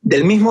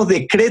 del mismo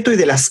decreto y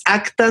de las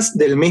actas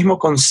del mismo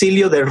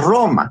concilio de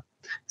Roma,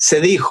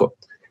 se dijo,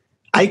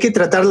 hay que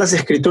tratar las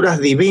escrituras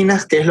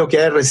divinas, que es lo que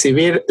ha de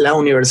recibir la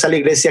Universal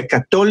Iglesia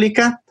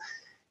Católica,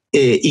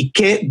 y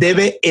qué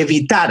debe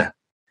evitar.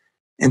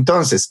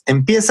 Entonces,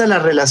 empieza la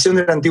relación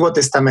del Antiguo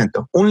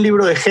Testamento. Un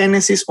libro de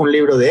Génesis, un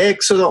libro de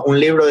Éxodo, un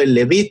libro del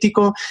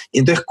Levítico, y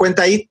entonces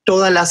cuenta ahí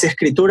todas las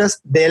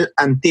escrituras del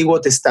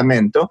Antiguo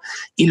Testamento.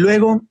 Y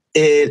luego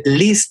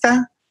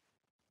lista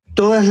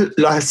todas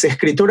las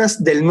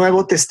escrituras del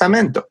Nuevo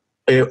Testamento,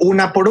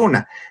 una por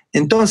una.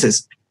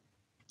 Entonces,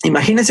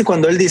 imagínense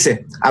cuando él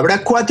dice,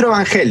 habrá 4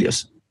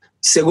 evangelios,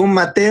 según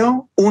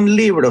Mateo, un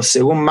libro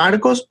según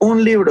Marcos,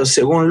 un libro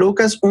según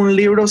Lucas, un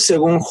libro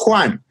según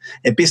Juan,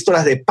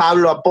 epístolas de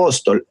Pablo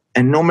apóstol,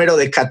 en número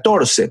de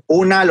 14,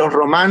 una a los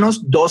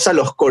romanos, 2 a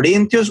los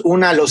corintios,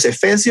 una a los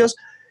efesios.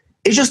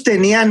 Ellos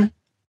tenían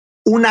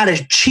un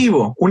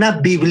archivo, una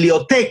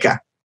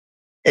biblioteca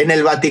en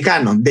el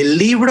Vaticano de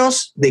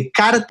libros, de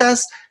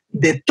cartas,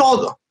 de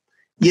todo.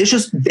 Y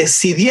ellos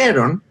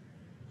decidieron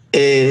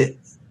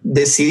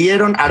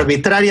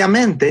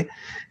arbitrariamente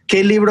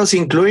qué libros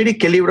incluir y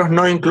qué libros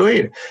no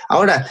incluir.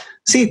 Ahora,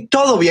 sí,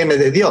 todo viene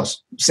de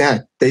Dios. O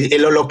sea,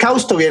 el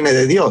holocausto viene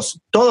de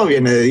Dios. Todo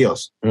viene de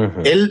Dios.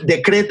 Él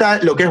decreta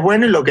lo que es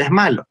bueno y lo que es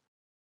malo.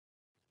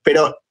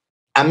 Pero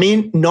a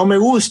mí no me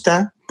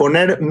gusta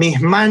poner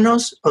mis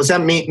manos,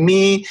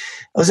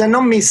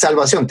 no mi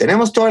salvación.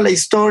 Tenemos toda la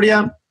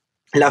historia,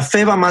 la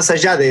fe va más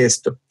allá de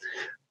esto.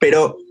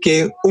 Pero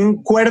que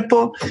un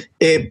cuerpo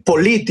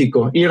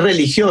político y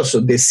religioso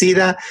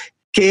decida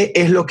qué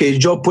es lo que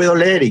yo puedo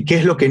leer y qué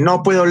es lo que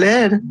no puedo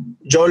leer,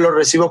 yo lo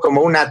recibo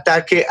como un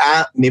ataque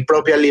a mi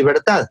propia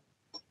libertad.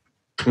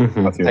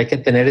 Hay que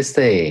tener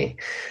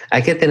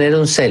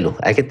un celo,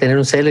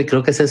 y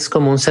creo que ese es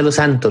como un celo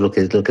santo lo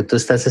que tú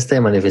estás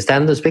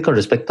manifestando, con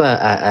respecto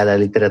a la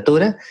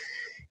literatura,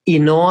 y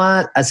no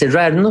a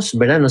cerrarnos,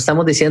 ¿verdad? No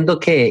estamos diciendo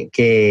que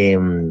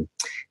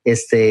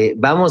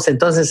vamos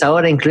entonces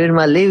ahora a incluir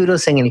más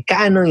libros en el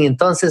canon y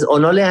entonces, o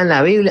no lean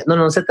la Biblia.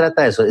 No se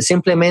trata de eso, es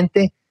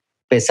simplemente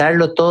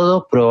pesarlo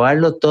todo,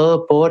 probarlo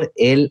todo por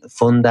el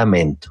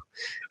fundamento.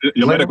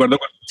 Yo me recuerdo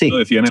cuando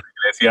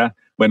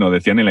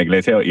decían en la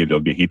iglesia y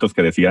los viejitos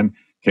que decían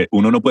que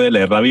uno no puede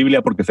leer la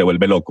Biblia porque se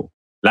vuelve loco.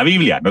 La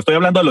Biblia, no estoy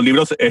hablando de los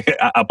libros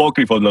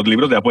apócrifos, los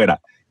libros de afuera.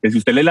 Que si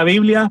usted lee la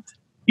Biblia,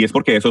 y es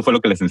porque eso fue lo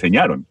que les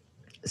enseñaron.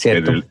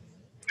 Cierto. El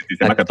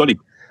sistema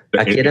católico.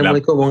 Aquí era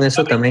muy común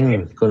eso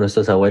también con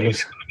nuestros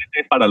abuelos.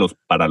 Es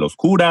para los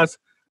curas,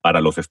 para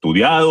los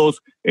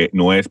estudiados,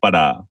 no es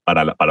para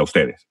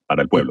ustedes,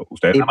 para el pueblo.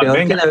 Ustedes y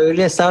peor que la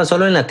Biblia estaba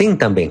solo en latín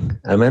también,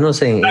 al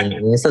menos en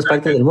estas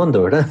partes del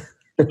mundo, ¿verdad?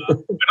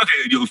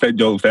 Ustedes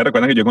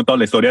recuerdan que yo he contado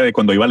la historia de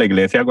cuando iba a la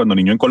iglesia, cuando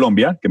niño en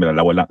Colombia, que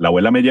la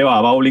abuela me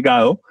llevaba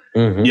obligado,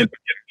 y el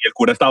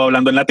cura estaba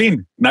hablando en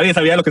latín. Nadie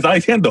sabía lo que estaba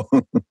diciendo,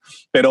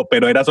 pero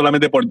era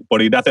solamente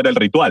por ir a hacer el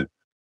ritual.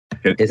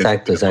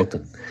 Exacto.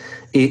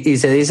 Y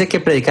se dice que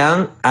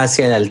predicaban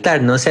hacia el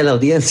altar, no hacia la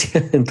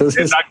audiencia.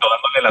 Entonces, exacto,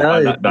 dándole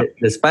la espalda.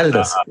 De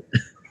espaldas.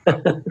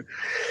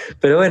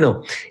 Pero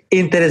bueno,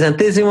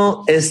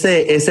 interesantísimo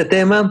este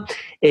tema.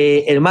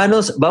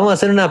 Hermanos, vamos a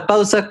hacer una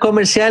pausa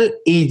comercial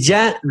y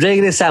ya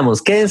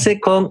regresamos. Quédense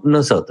con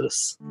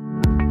nosotros.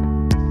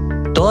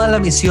 Toda la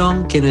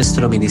misión que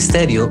nuestro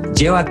ministerio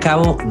lleva a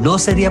cabo no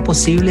sería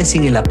posible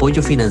sin el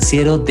apoyo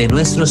financiero de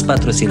nuestros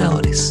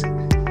patrocinadores.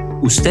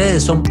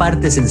 Ustedes son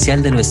parte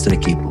esencial de nuestro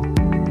equipo.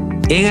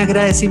 En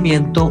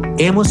agradecimiento,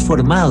 hemos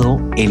formado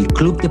el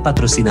Club de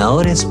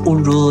Patrocinadores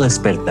Un Rudo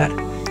Despertar.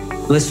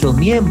 Nuestros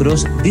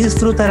miembros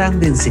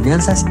disfrutarán de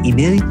enseñanzas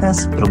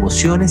inéditas,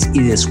 promociones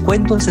y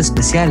descuentos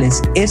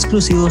especiales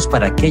exclusivos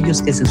para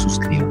aquellos que se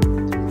suscriban.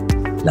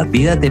 Las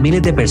vidas de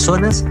miles de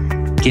personas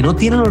que no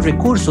tienen los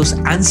recursos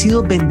han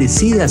sido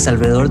bendecidas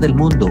alrededor del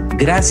mundo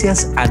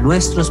gracias a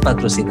nuestros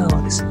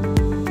patrocinadores.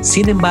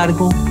 Sin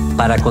embargo,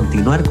 para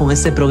continuar con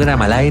este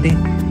programa al aire,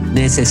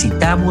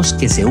 necesitamos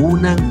que se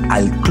unan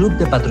al club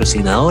de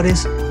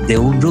patrocinadores de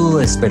Un Rudo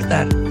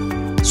Despertar.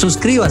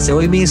 Suscríbase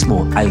hoy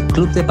mismo al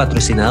club de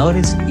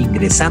patrocinadores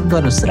ingresando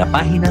a nuestra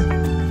página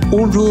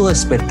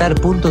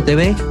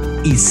unrudodespertar.tv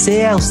y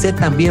sea usted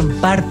también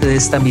parte de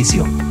esta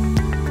misión.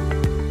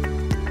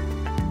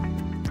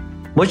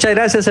 Muchas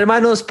gracias,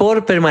 hermanos,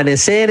 por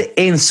permanecer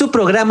en su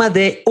programa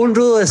de Un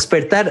Rudo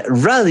Despertar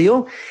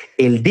Radio.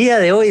 El día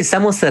de hoy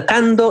estamos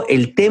tratando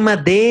el tema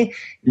de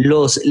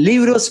los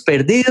libros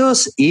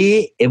perdidos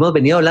y hemos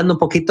venido hablando un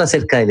poquito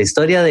acerca de la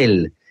historia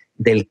del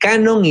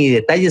canon y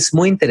detalles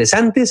muy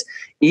interesantes.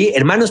 Y,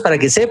 hermanos, para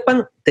que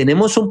sepan,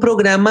 tenemos un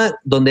programa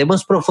donde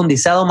hemos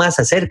profundizado más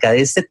acerca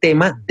de este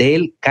tema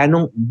del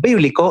canon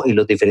bíblico y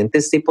los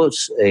diferentes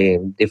tipos,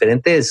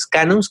 diferentes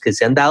canons que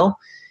se han dado,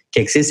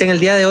 que existen el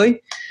día de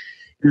hoy.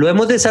 Lo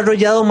hemos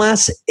desarrollado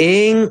más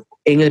en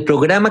el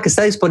programa que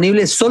está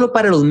disponible solo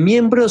para los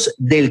miembros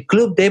del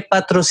club de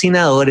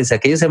patrocinadores.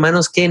 Aquellos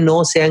hermanos que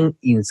no se han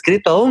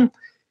inscrito aún,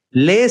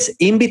 les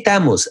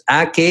invitamos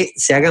a que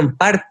se hagan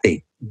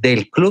parte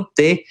del club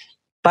de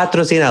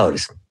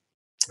patrocinadores.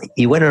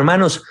 Y bueno,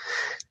 hermanos,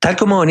 tal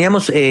como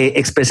veníamos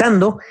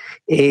expresando,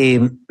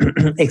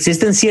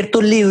 existen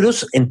ciertos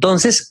libros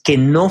entonces que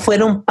no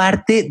fueron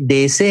parte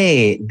de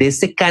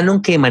este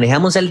canon que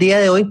manejamos el día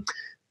de hoy.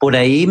 Por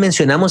ahí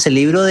mencionamos el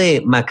libro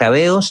de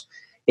Macabeos.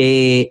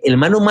 El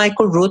hermano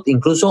Michael Root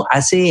incluso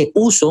hace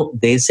uso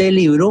de ese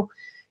libro.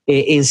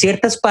 En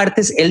ciertas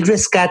partes, él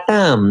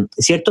rescata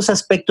ciertos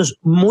aspectos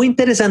muy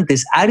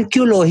interesantes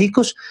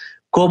arqueológicos,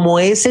 como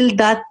es el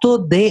dato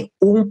de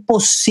una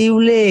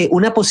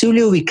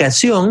posible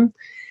ubicación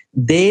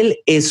del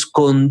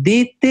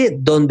escondite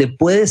donde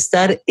puede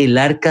estar el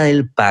Arca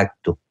del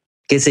Pacto,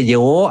 que se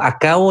llevó a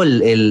cabo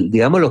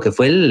digamos, lo que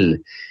fue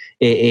el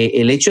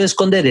hecho de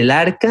esconder el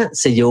arca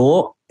se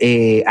llevó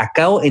a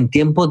cabo en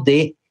tiempos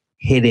de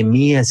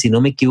Jeremías, si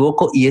no me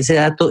equivoco, y ese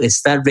dato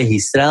está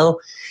registrado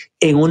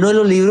en uno de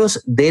los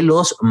libros de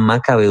los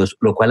Macabeos,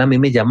 lo cual a mí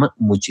me llama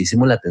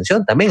muchísimo la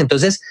atención también.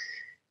 Entonces,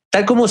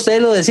 tal como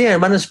ustedes lo decían,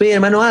 hermano Speedy y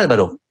hermano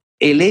Álvaro,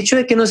 el hecho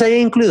de que nos hayan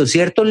incluido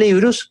ciertos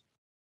libros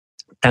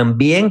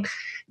también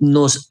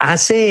nos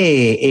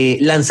hace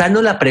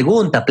lanzarnos la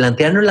pregunta,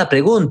 plantearnos la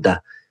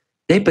pregunta,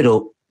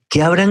 pero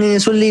 ¿qué habrán en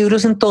esos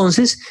libros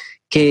entonces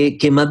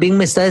que más bien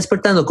me está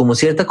despertando como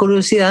cierta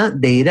curiosidad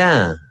de ir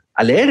a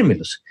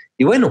leérmelos?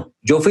 Y bueno,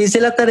 yo hice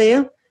la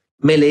tarea,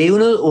 me leí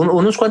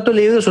unos cuantos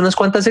libros, unas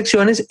cuantas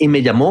secciones y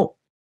me llamó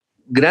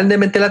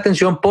grandemente la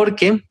atención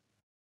porque,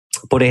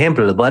 por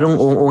ejemplo, les voy a dar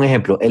un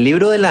ejemplo. El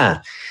libro de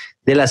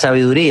la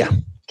sabiduría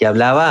que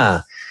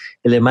hablaba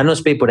el hermano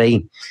Spey por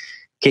ahí,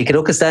 que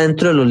creo que está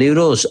dentro de los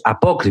libros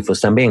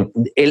apócrifos también.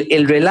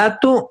 El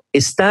relato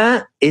es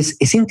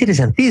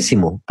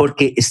interesantísimo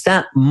porque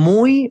está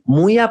muy,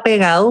 muy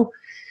apegado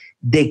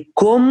de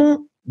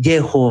cómo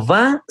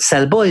Jehová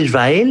salvó a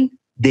Israel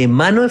de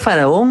mano de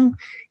Faraón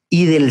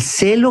y del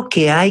celo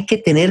que hay que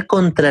tener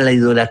contra la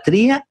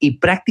idolatría y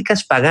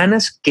prácticas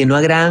paganas que no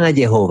agradan a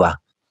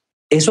Jehová.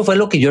 Eso fue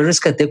lo que yo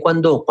rescaté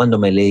cuando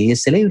me leí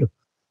este libro.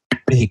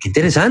 Dije, qué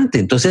interesante.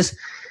 Entonces,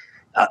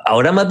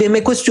 ahora más bien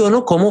me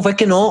cuestiono cómo fue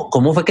que no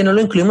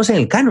lo incluimos en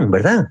el canon,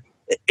 ¿verdad?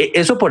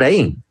 Eso por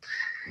ahí.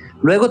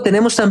 Luego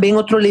tenemos también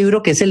otro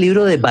libro que es el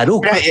libro de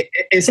Baruch.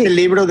 Es el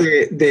libro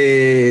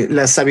de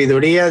la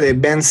sabiduría de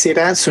Ben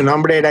Sirach. Su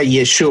nombre era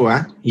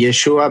Yeshua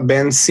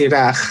Ben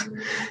Sirach,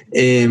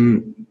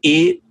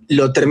 y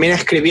lo termina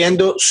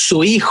escribiendo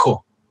su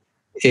hijo,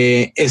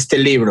 este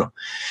libro.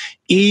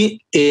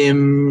 Y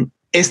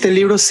este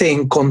libro se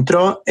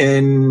encontró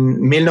en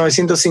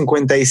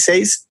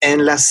 1956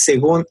 en la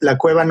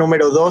cueva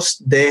número 2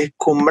 de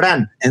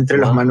Qumran, entre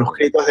los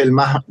manuscritos del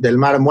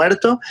Mar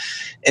Muerto.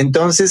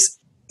 Entonces,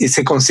 y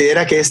se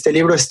considera que este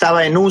libro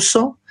estaba en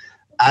uso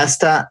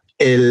hasta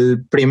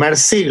el primer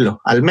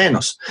siglo, al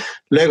menos.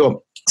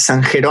 Luego,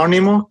 San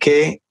Jerónimo,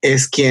 que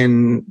es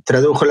quien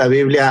tradujo la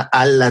Biblia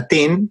al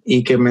latín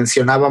y que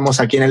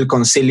mencionábamos aquí en el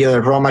Concilio de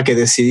Roma, que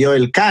decidió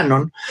el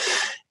canon,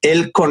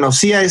 él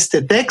conocía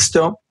este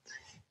texto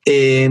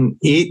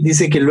y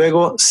dice que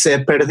luego se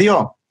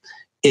perdió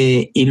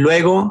y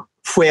luego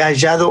fue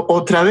hallado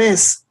otra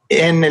vez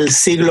en el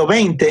siglo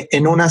XX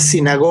en una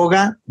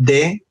sinagoga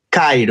de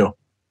Cairo.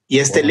 Y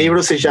este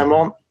libro se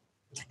llamó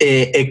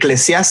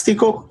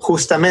Eclesiástico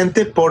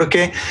justamente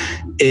porque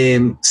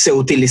se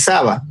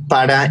utilizaba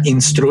para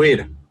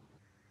instruir.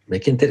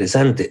 Ve qué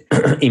interesante.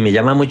 Y me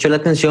llama mucho la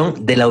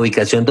atención de la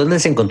ubicación donde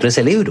se encontró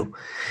ese libro.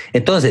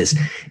 Entonces,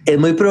 es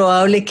muy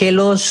probable que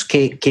la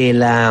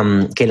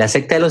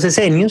secta de los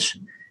esenios,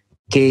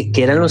 que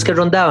eran los que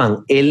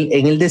rondaban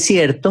en el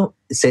desierto,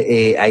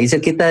 ahí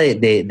cerquita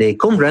de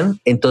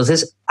Qumran,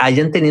 entonces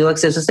hayan tenido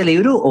acceso a este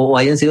libro o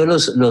hayan sido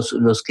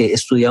los que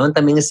estudiaban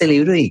también este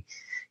libro y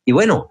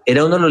bueno,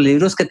 era uno de los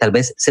libros que tal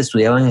vez se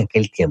estudiaban en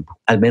aquel tiempo,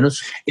 al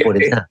menos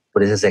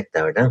por esa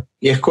secta, ¿verdad?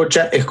 Y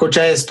escucha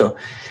esto,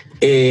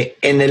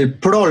 en el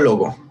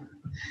prólogo,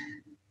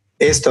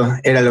 esto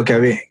era lo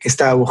que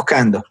estaba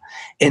buscando,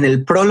 en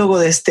el prólogo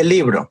de este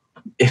libro,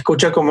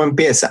 escucha cómo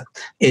empieza,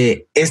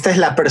 esta es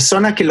la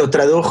persona que lo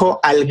tradujo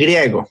al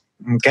griego,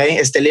 ¿Okay?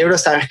 Este libro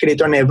estaba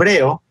escrito en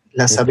hebreo,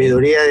 la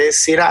sabiduría de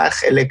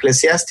Sirach, el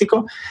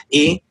eclesiástico,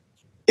 y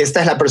esta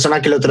es la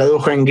persona que lo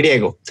tradujo en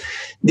griego.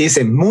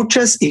 Dice,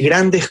 muchas y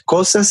grandes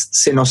cosas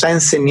se nos ha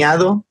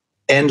enseñado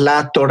en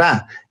la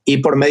Torá y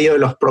por medio de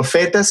los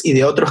profetas y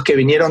de otros que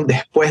vinieron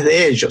después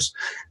de ellos,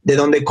 de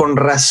donde con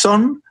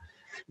razón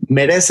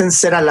merecen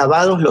ser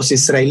alabados los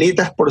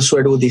israelitas por su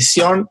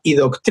erudición y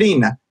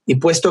doctrina, y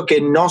puesto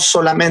que no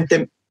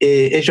solamente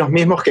ellos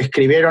mismos que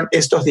escribieron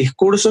estos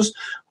discursos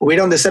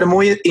hubieron de ser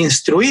muy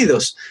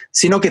instruidos,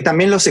 sino que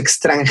también los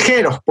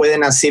extranjeros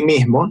pueden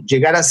asimismo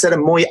llegar a ser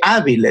muy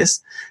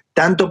hábiles,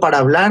 tanto para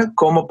hablar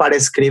como para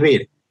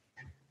escribir.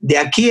 De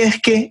aquí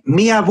es que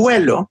mi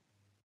abuelo,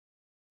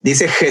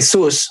 dice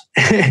Jesús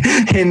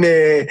en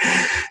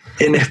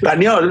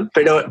español,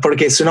 pero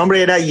porque su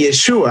nombre era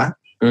Yeshua,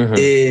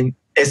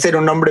 este era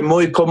un nombre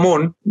muy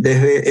común,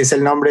 es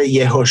el nombre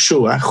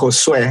Yehoshua,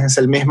 Josué, es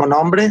el mismo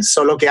nombre,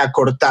 solo que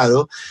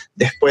acortado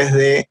después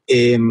de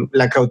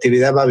la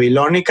cautividad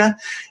babilónica.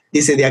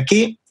 Dice, de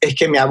aquí es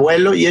que mi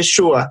abuelo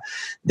Yeshua,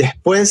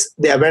 después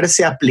de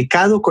haberse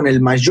aplicado con el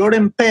mayor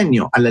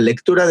empeño a la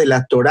lectura de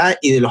la Torá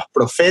y de los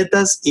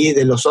profetas y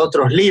de los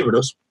otros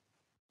libros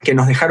que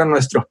nos dejaron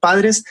nuestros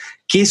padres,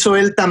 quiso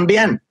él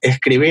también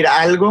escribir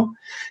algo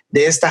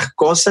de estas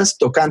cosas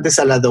tocantes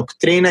a la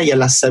doctrina y a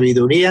la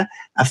sabiduría,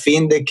 a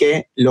fin de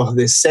que los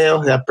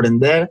deseos de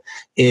aprender,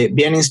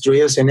 bien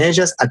instruidos en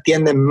ellas,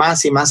 atienden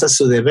más y más a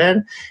su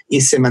deber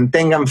y se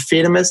mantengan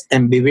firmes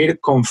en vivir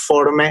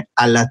conforme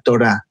a la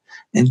Torá.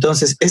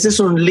 Entonces, este es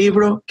un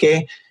libro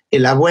que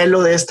el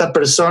abuelo de esta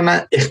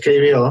persona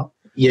escribió,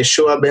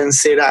 Yeshua ben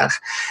Sirach,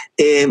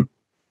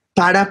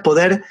 para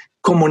poder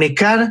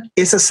comunicar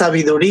esa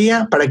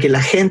sabiduría para que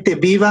la gente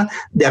viva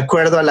de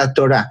acuerdo a la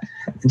Torá.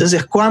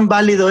 Entonces, ¿cuán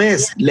válido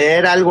es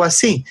leer algo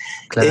así?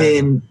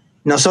 Claro.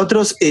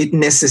 Nosotros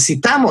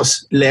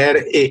necesitamos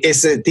leer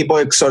ese tipo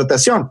de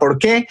exhortación. ¿Por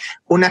qué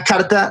una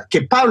carta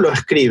que Pablo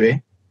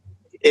escribe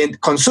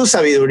con su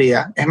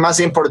sabiduría es más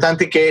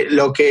importante que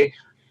lo que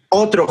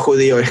otro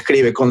judío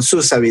escribe con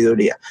su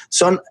sabiduría?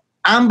 Son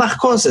ambas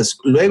cosas.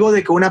 Luego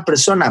de que una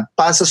persona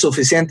pasa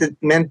suficiente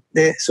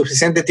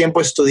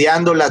tiempo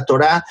estudiando la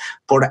Torá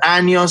por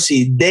años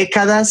y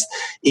décadas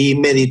y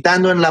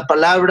meditando en la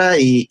palabra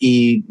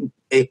y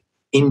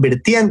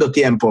invirtiendo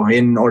tiempo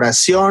en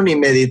oración y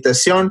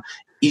meditación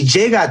y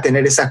llega a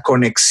tener esa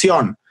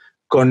conexión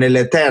con el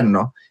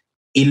Eterno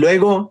y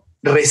luego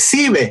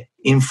recibe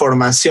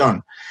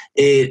información,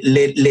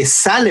 le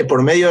sale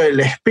por medio del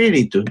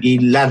Espíritu y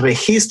la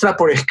registra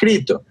por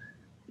escrito.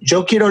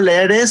 Yo quiero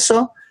leer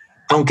eso,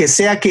 aunque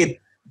sea que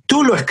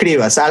tú lo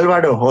escribas,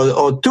 Álvaro,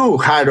 o tú,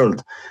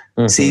 Harold.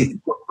 Uh-huh. Si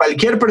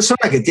cualquier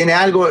persona que tiene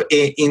algo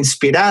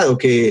inspirado,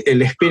 que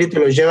el Espíritu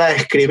lo lleva a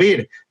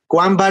escribir,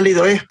 ¿cuán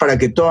válido es para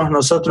que todos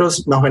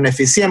nosotros nos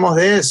beneficiemos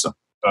de eso?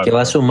 Que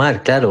va a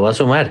sumar, claro, va a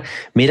sumar.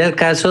 Mira el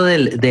caso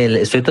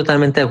estoy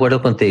totalmente de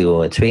acuerdo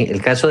contigo,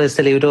 el caso de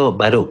este libro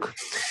Baruch.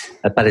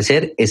 Al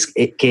parecer es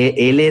que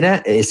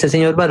este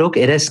señor Baruch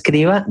era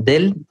escriba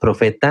del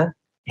profeta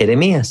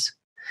Jeremías.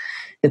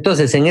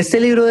 Entonces, en este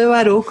libro de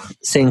Baruch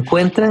se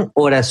encuentran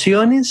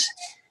oraciones,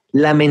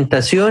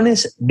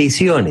 lamentaciones,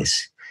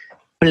 visiones,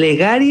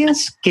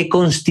 plegarias que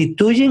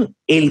constituyen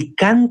el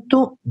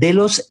canto de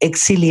los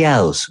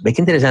exiliados. Ve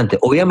qué interesante.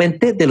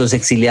 Obviamente de los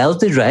exiliados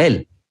de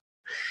Israel.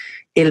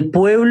 El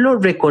pueblo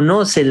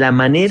reconoce la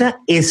manera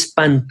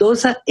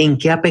espantosa en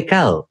que ha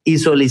pecado y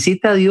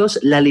solicita a Dios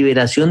la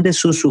liberación de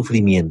sus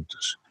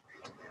sufrimientos.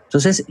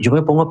 Entonces, yo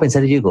me pongo a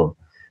pensar y digo,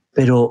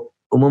 pero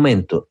un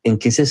momento, ¿en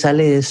qué se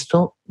sale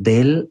esto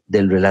del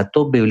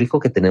relato bíblico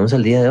que tenemos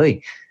al día de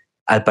hoy?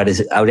 Al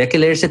parecer, habría que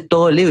leerse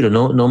todo el libro,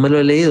 no me lo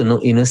he leído,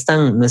 y no es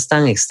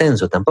tan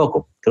extenso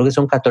tampoco. Creo que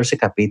son 14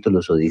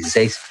 capítulos o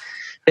 16,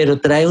 pero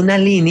trae una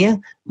línea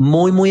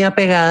muy, muy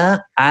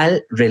apegada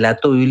al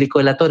relato bíblico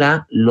de la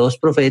Torá, los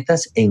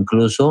profetas e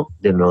incluso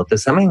del Nuevo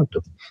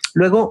Testamento.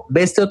 Luego,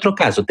 ve este otro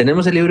caso,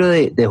 tenemos el libro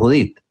de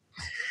Judith.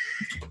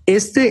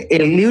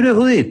 El libro de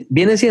Judith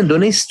viene siendo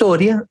una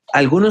historia,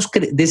 algunos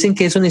dicen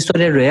que es una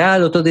historia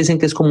real, otros dicen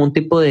que es como un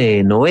tipo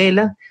de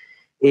novela,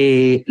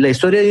 la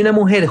historia de una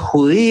mujer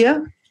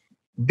judía,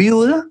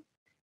 viuda,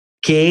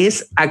 que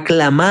es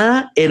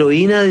aclamada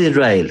heroína de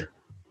Israel.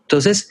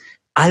 Entonces,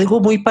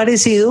 algo muy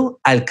parecido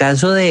al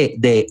caso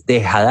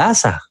de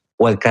Hadassah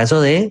o al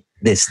caso de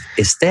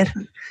Esther.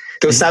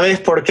 ¿Tú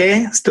sabes por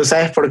qué? ¿Tú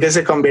sabes por qué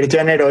se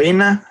convirtió en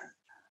heroína?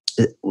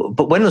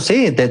 Bueno,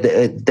 sí,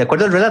 de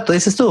acuerdo al relato,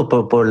 dices tú,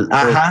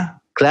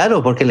 Ajá.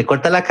 Claro, porque le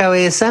corta la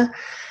cabeza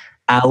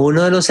a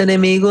uno de los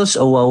enemigos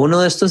o a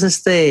uno de estos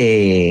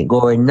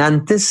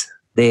gobernantes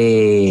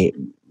de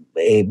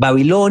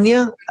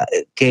Babilonia,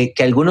 que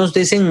algunos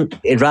dicen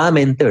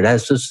erradamente, ¿verdad?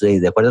 Esto es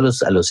de acuerdo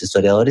a los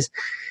historiadores,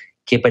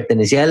 que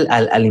pertenecía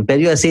al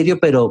imperio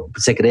asirio, pero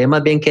se cree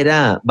más bien que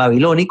era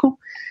babilónico.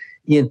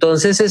 Y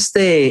entonces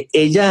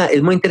ella,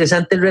 es muy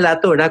interesante el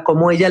relato, ¿verdad?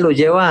 Cómo ella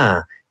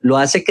lo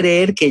hace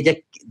creer que ella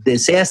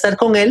desea estar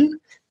con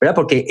él, ¿verdad?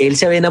 Porque él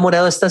se había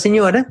enamorado de esta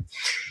señora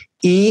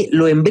y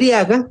lo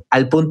embriaga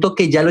al punto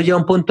que ya lo lleva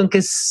a un punto en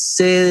que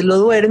se lo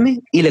duerme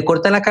y le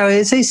corta la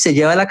cabeza y se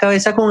lleva la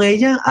cabeza con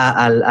ella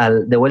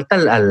de vuelta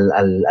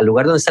al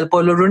lugar donde está el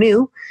pueblo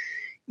reunido,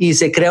 y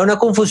se crea una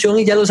confusión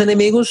y ya los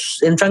enemigos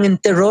entran en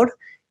terror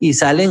y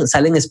salen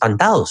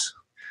espantados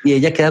y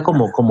ella queda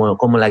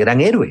como la gran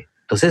héroe.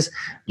 Entonces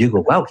yo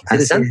digo, wow, qué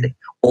interesante.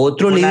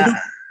 Otro libro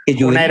que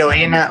yo una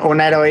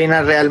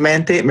heroína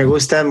realmente. Me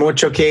gusta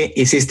mucho que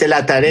hiciste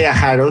la tarea,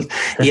 Harold,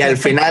 y al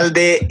final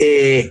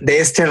de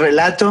este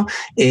relato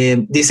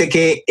dice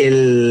que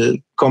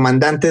el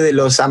comandante de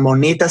los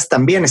amonitas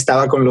también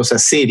estaba con los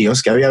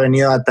asirios, que había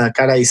venido a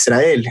atacar a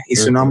Israel, y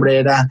su nombre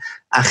era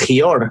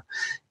Agior.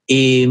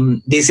 Y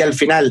dice al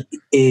final,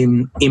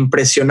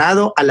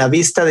 impresionado a la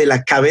vista de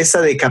la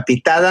cabeza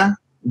decapitada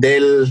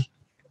del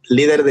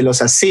líder de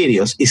los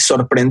asirios y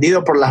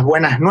sorprendido por las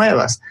buenas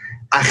nuevas,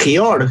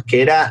 Agior,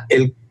 que era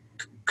el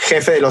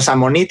jefe de los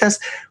amonitas,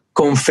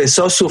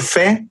 confesó su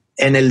fe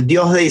en el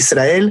Dios de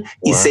Israel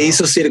y se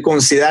hizo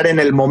circuncidar en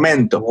el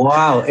momento.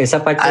 Wow,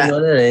 esa parte no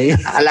la leí.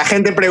 A la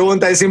gente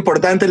pregunta, ¿es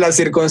importante la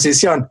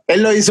circuncisión?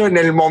 Él lo hizo en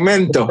el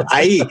momento,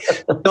 ahí,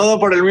 todo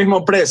por el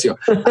mismo precio.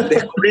 Al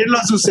descubrir lo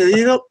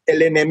sucedido,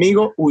 el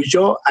enemigo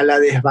huyó a la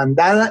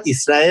desbandada.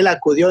 Israel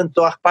acudió en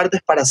todas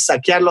partes para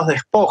saquear los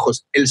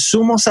despojos. El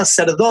sumo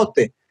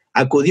sacerdote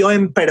acudió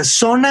en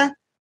persona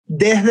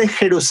desde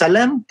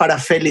Jerusalén para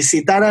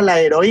felicitar a la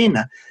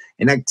heroína.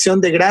 En acción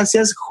de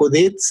gracias,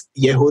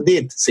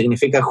 Yehudit,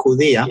 significa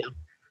judía,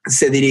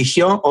 se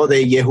dirigió, o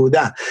de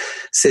Yehudá,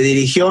 se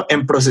dirigió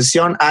en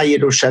procesión a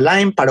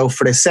Jerusalén para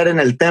ofrecer en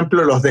el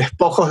templo los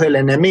despojos del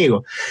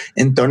enemigo,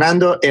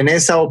 entonando en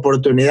esa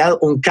oportunidad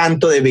un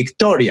canto de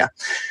victoria.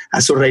 A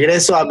su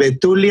regreso a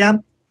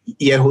Betulia,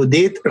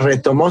 Yehudit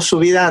retomó su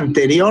vida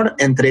anterior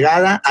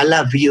entregada a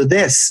la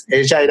viudez.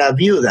 Ella era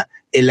viuda,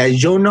 el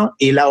ayuno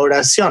y la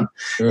oración.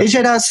 Ella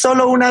era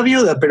solo una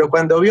viuda, pero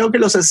cuando vio que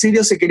los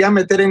asirios se querían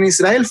meter en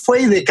Israel,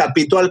 fue y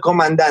decapitó al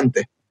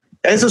comandante.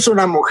 Eso es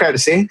una mujer,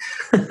 ¿sí?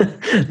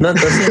 No,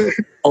 entonces,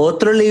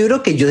 otro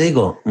libro que yo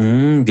digo,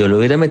 yo lo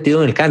hubiera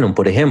metido en el canon,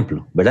 por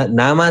ejemplo, ¿verdad?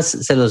 Nada más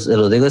se los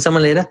digo de esa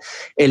manera.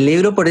 El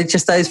libro por hecho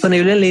está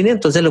disponible en línea,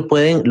 entonces lo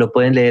pueden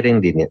leer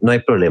en línea, no hay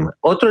problema.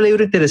 Otro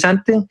libro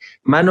interesante,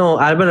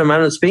 Álvaro,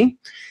 hermano Spin,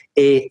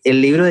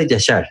 el libro de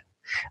Yashar.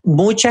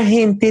 Mucha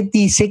gente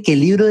dice que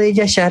el libro de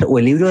Yashar o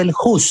el libro del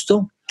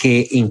justo,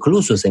 que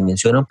incluso se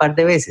menciona un par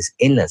de veces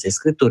en las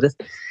escrituras,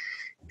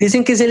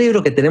 dicen que ese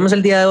libro que tenemos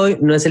el día de hoy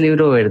no es el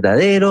libro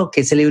verdadero,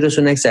 que ese libro es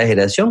una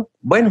exageración.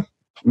 Bueno,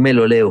 me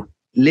lo leo.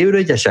 Libro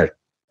de Yashar.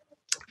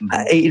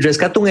 Y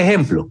rescato un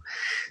ejemplo.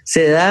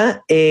 Se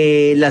da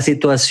la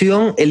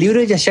situación, el libro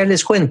de Yashar,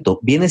 les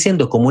cuento, viene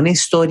siendo como una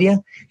historia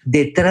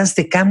detrás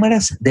de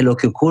cámaras de lo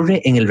que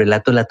ocurre en el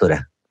relato de la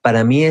Torá.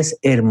 Para mí es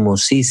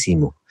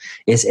hermosísimo.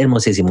 Es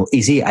hermosísimo.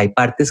 Y sí, hay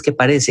partes que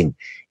parecen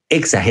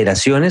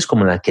exageraciones,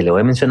 como la que le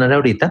voy a mencionar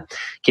ahorita,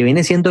 que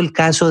viene siendo el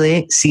caso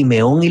de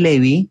Simeón y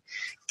Leví,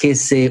 que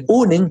se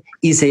unen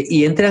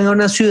y entran a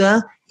una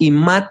ciudad y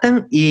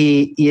matan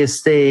y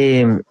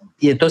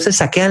entonces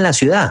saquean la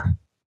ciudad.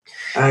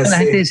 La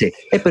gente dice,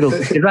 pero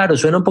qué raro,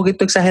 suena un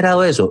poquito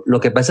exagerado eso. Lo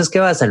que pasa es que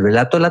vas al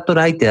relato de la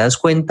Torá y te das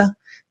cuenta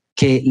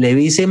que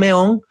Leví y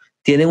Simeón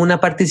tienen una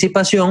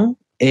participación,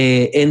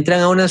 entran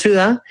a una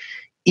ciudad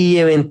y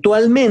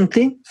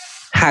eventualmente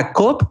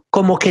Jacob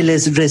como que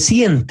les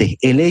resiente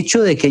el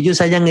hecho de que ellos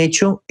hayan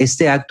hecho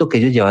este acto que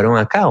ellos llevaron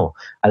a cabo,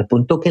 al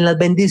punto que en las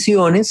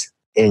bendiciones,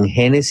 en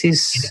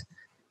Génesis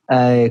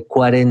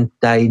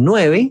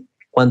 49,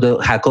 cuando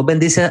Jacob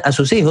bendice a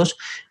sus hijos,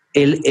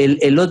 él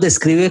los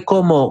describe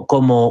como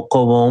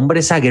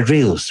hombres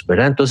aguerridos,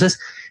 ¿verdad? Entonces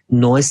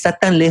no está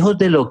tan lejos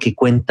de lo que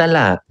cuenta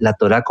la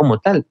Torá como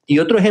tal. Y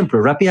otro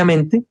ejemplo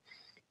rápidamente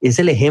es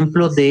el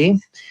ejemplo de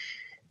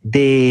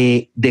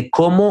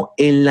cómo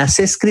en las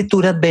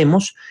escrituras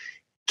vemos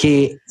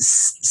que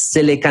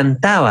se le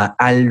cantaba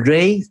al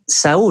rey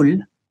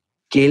Saúl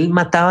que él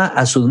mataba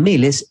a sus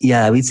miles y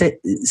a David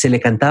se le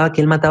cantaba que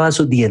él mataba a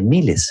sus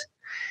 10,000.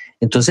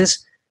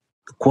 Entonces,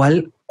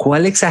 ¿cuál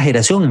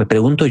exageración? Me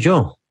pregunto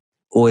yo.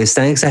 ¿O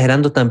están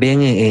exagerando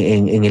también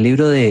en el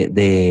libro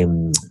de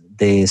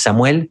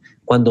Samuel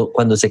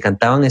cuando se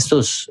cantaban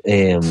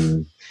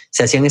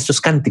se hacían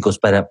estos cánticos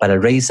para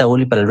el rey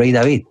Saúl y para el rey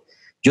David?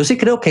 Yo sí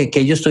creo que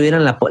ellos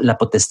tuvieran la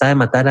potestad de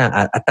matar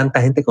a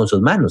tanta gente con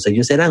sus manos.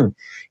 Ellos eran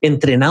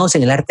entrenados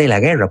en el arte de la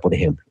guerra, por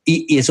ejemplo.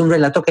 Y es un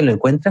relato que lo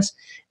encuentras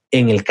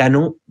en el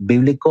canon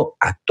bíblico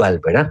actual,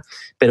 ¿verdad?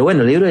 Pero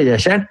bueno, el libro de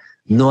Yashar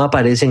no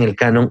aparece en el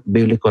canon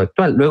bíblico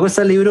actual. Luego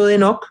está el libro de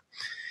Enoc,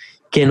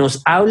 que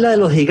nos habla de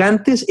los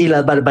gigantes y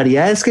las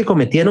barbaridades que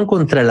cometieron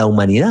contra la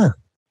humanidad.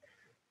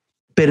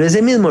 Pero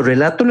ese mismo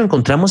relato lo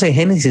encontramos en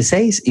Génesis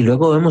 6 y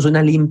luego vemos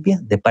una limpia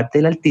de parte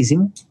del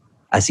Altísimo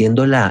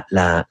haciendo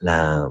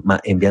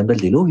enviando el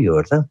diluvio,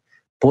 ¿verdad?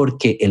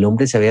 Porque el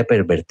hombre se había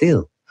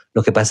pervertido.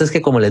 Lo que pasa es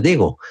que, como les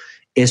digo,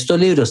 estos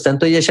libros,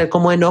 tanto Yashar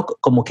como Enoc,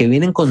 como que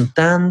vienen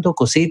contando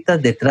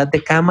cositas detrás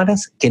de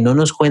cámaras que no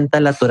nos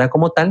cuenta la Torá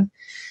como tal.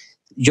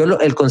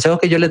 El consejo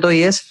que yo les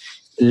doy es,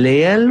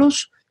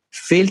 léanlos,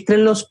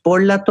 fíltrenlos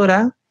por la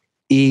Torá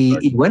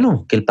Y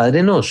bueno, que el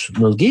Padre nos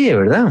guíe,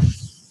 ¿verdad?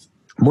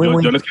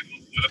 Yo les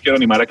quiero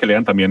animar a que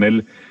lean también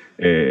el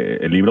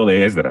libro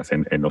de Esdras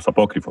en los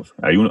apócrifos.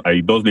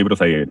 Hay 2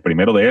 libros ahí, el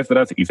primero de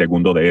Esdras y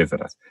segundo de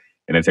Esdras.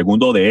 En el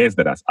segundo de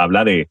Esdras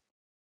habla de,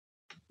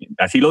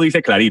 así lo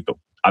dice clarito,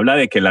 habla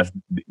de que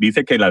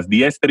dice que las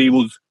 10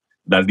 tribus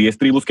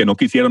que no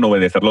quisieron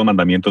obedecer los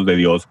mandamientos de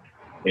Dios,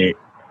 que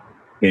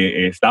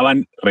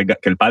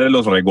el Padre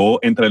los regó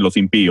entre los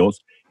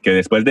impíos, que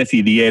después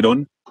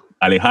decidieron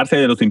alejarse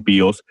de los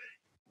impíos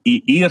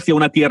y irse a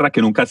una tierra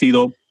que nunca ha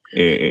sido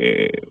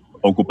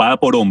ocupada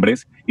por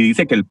hombres, y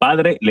dice que el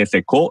Padre les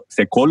secó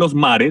los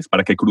mares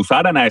para que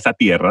cruzaran a esa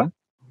tierra.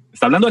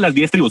 Está hablando de las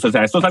 10 tribus, o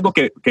sea, esto es algo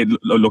que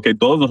lo que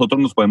todos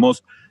nosotros nos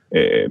podemos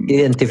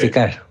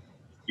identificar.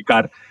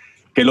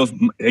 Que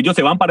ellos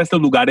se van para estos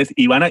lugares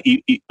y van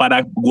y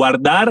para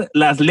guardar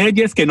las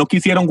leyes que no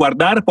quisieron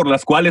guardar, por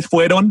las cuales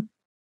fueron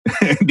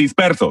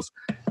dispersos.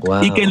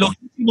 Wow. Y que en los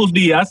últimos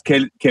días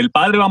que el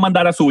Padre va a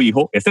mandar a su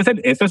Hijo, este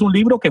es un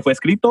libro que fue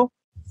escrito,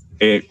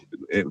 que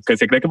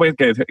se cree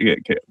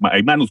que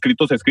hay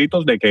manuscritos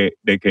escritos de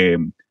que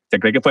se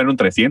cree que fueron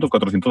 300,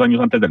 400 años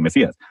antes del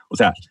Mesías. O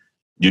sea,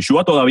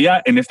 Yeshua todavía,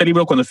 en este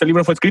libro, cuando este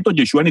libro fue escrito,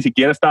 Yeshua ni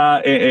siquiera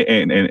está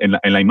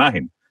en la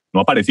imagen,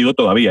 no ha aparecido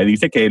todavía.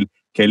 Dice que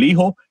el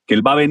Hijo, que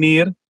Él va a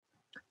venir,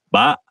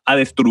 va a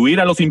destruir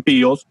a los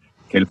impíos,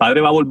 que el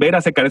Padre va a volver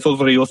a secar esos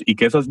ríos y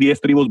que esas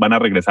 10 tribus van a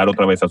regresar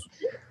otra vez a su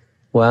tierra.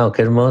 Wow,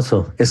 qué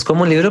hermoso. Es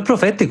como un libro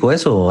profético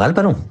eso,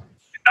 Álvaro.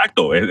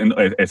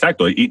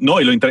 Exacto. Y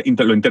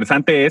lo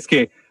interesante es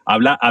que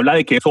habla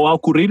de que eso va a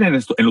ocurrir en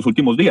los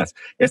últimos días.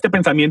 Este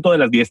pensamiento de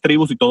las 10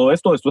 tribus y todo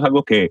esto es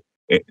algo que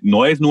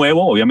no es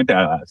nuevo. Obviamente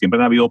siempre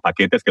han habido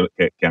paquetes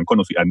que han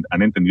conocido,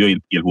 han entendido,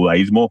 y el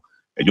judaísmo,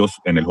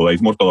 en el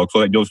judaísmo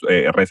ortodoxo, ellos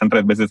rezan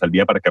 3 veces al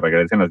día para que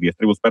regresen las 10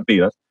 tribus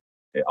perdidas,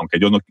 aunque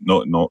ellos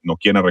no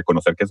quieren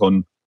reconocer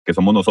que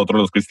somos nosotros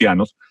los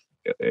cristianos.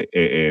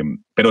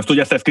 Pero esto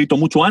ya está escrito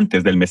mucho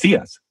antes del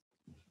Mesías.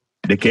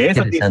 De que es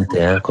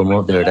interesante,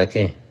 como de verdad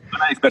que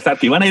van a dispersar,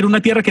 que iban a ir a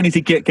una tierra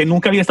que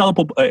nunca había estado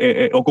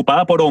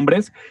ocupada por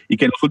hombres, y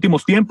que en los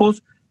últimos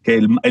tiempos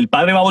que el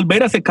Padre va a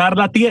volver a secar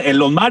en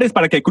los mares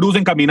para que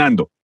crucen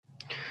caminando.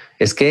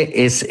 Es que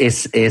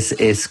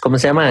es ¿cómo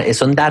se llama?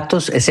 Son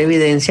datos, es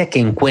evidencia que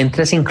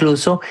encuentras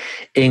incluso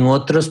en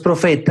otros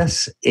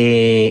profetas.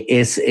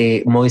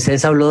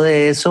 Moisés habló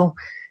de eso,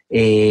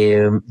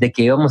 de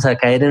que íbamos a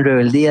caer en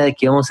rebeldía, de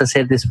que íbamos a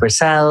ser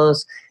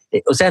dispersados.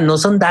 O sea, no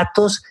son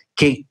datos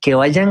que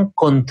vayan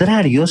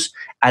contrarios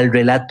al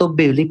relato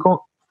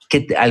bíblico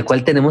al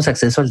cual tenemos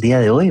acceso al día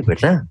de hoy,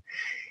 ¿verdad?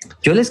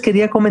 Yo les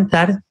quería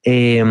comentar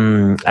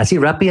así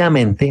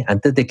rápidamente,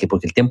 antes de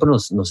porque el tiempo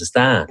nos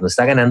está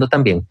ganando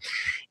también,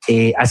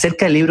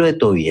 acerca del libro de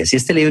Tobías. Y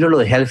este libro lo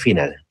dejé al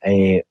final.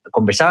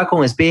 Conversaba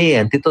con Espi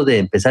antes de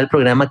empezar el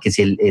programa que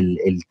si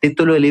el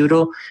título del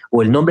libro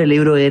o el nombre del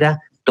libro era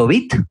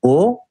Tobit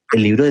o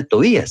el libro de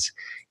Tobías.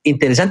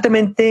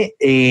 Interesantemente,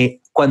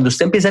 cuando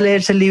usted empieza a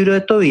leerse el libro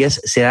de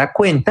Tobías, se da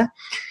cuenta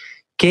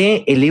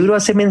que el libro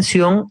hace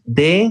mención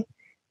de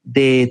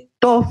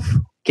Tob,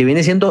 que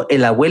viene siendo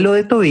el abuelo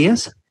de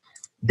Tobías,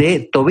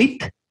 de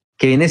Tobit,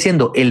 que viene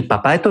siendo el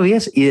papá de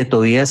Tobías, y de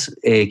Tobías,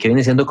 que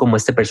viene siendo como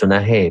este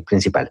personaje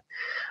principal.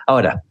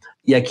 Ahora,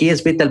 y aquí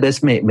Espi tal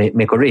vez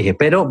me corrige,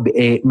 pero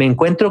me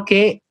encuentro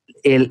que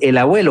el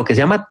abuelo, que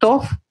se llama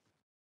Tob,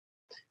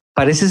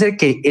 parece ser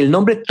que el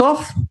nombre Tob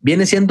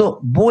viene siendo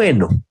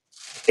bueno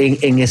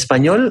en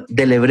español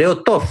del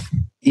hebreo Tov,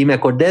 y me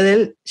acordé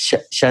del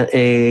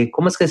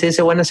 ¿cómo es que se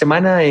dice buena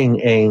semana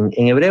en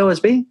hebreo,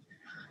 Espi?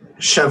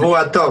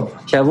 Shavua Tov.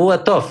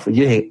 Shavua Tov.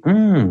 Yo dije,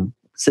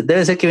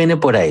 debe ser que viene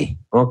por ahí.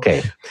 Ok.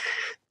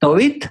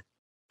 Tobit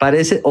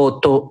parece, o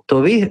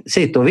Tobit,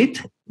 sí, Tobit,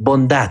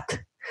 bondad.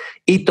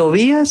 Y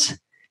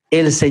Tobías,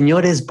 el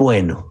Señor es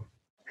bueno.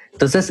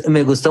 Entonces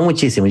me gustó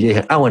muchísimo. Yo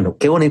dije, bueno,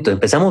 qué bonito.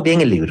 Empezamos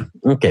bien el libro.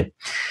 Ok.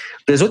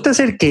 Resulta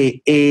ser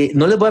que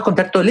no les voy a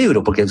contar todo el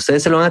libro porque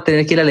ustedes se lo van a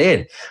tener que ir a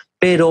leer,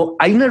 pero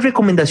hay unas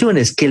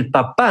recomendaciones que el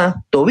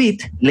papá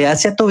Tobit le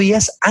hace a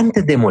Tobías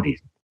antes de morir,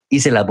 y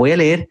se las voy a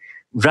leer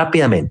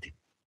rápidamente.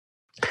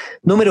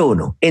 Número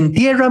 1,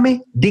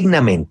 entiérrame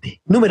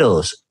dignamente. Número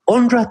 2,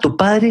 honra a tu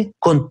madre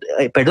con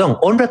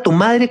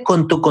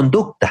tu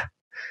conducta.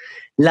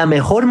 La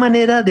mejor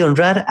manera de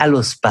honrar a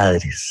los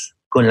padres,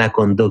 con la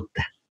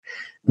conducta.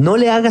 No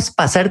le hagas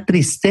pasar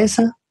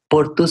tristeza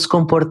por tus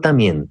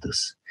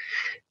comportamientos.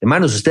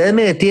 Hermanos, ustedes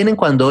me detienen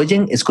cuando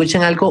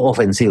escuchan algo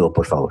ofensivo,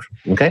 por favor.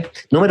 ¿Okay?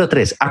 Número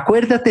 3,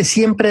 acuérdate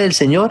siempre del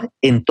Señor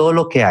en todo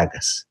lo que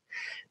hagas.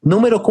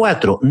 Número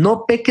 4,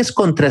 no peques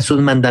contra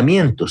sus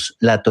mandamientos,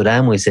 la Torá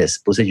de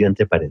Moisés, puse yo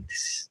entre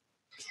paréntesis.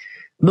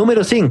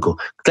 Número 5,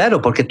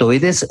 claro, porque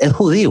Tobit es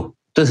judío.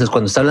 Entonces,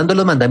 cuando está hablando de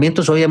los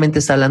mandamientos, obviamente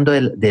está hablando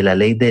de la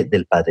ley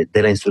del Padre,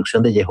 de la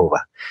instrucción de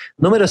Jehová.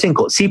 Número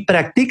 5, si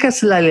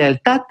practicas la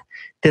lealtad,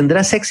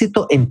 tendrás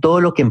éxito en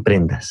todo lo que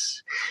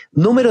emprendas.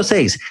 Número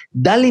 6,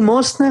 da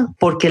limosna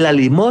porque la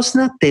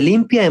limosna te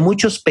limpia de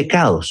muchos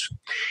pecados.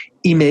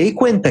 Y me di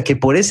cuenta que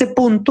por ese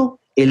punto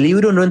el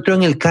libro no entró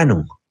en el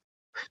canon.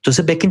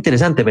 Entonces ve qué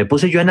interesante, me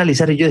puse yo a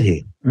analizar y yo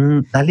dije,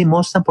 da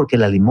limosna porque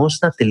la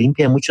limosna te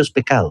limpia de muchos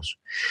pecados.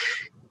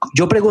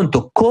 Yo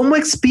pregunto, ¿cómo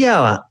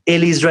expiaba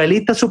el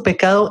israelita su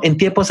pecado en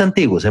tiempos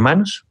antiguos,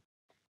 hermanos?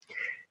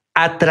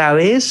 A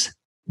través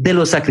de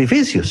los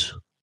sacrificios.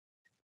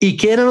 ¿Y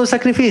qué eran los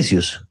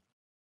sacrificios?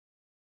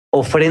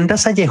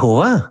 Ofrendas a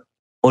Jehová,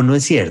 ¿o no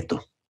es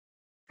cierto?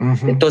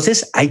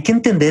 Entonces hay que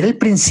entender el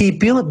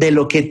principio de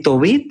lo que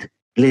Tobit,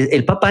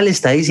 el papá, le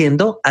está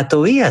diciendo a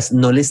Tobías.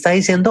 No le está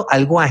diciendo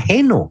algo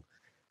ajeno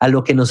a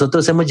lo que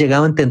nosotros hemos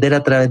llegado a entender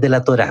a través de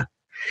la Torá.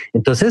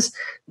 Entonces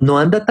no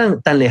anda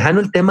tan lejano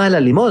el tema de la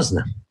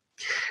limosna.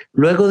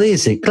 Luego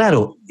dice,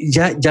 claro,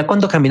 ya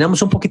cuando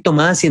caminamos un poquito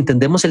más y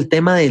entendemos el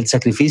tema del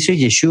sacrificio de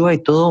Yeshua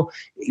y todo,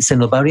 se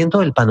nos va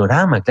abriendo el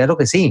panorama, claro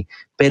que sí,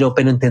 pero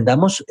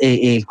entendamos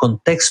el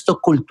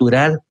contexto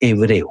cultural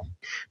hebreo.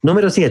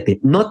 Número 7,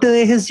 no te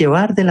dejes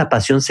llevar de la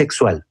pasión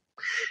sexual.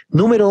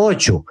 Número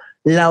 8,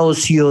 la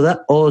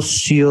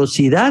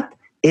ociosidad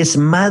es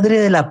madre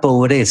de la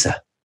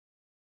pobreza.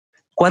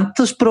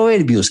 ¿Cuántos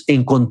proverbios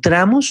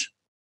encontramos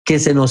que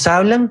se nos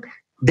hablan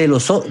del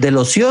ocioso,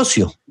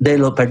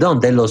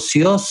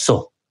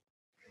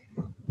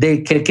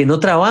 de que no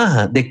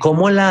trabaja, de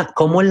cómo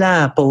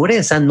la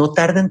pobreza no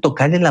tarda en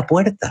tocarle la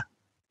puerta?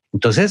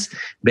 Entonces,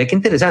 ve qué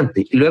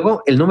interesante. Y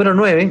luego el número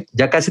 9,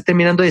 ya casi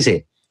terminando,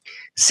 dice,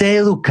 sé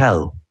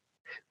educado,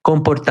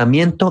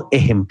 comportamiento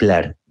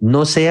ejemplar,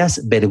 no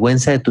seas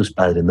vergüenza de tus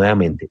padres,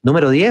 nuevamente.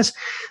 Número 10,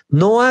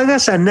 no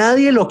hagas a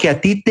nadie lo que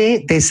a ti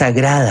te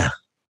desagrada.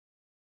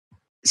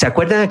 ¿Se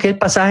acuerdan de aquel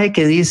pasaje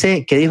que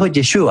dijo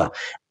Yeshua?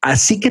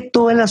 Así que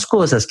todas las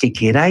cosas que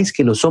queráis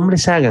que los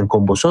hombres hagan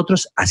con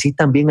vosotros, así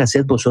también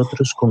haced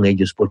vosotros con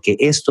ellos, porque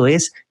esto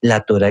es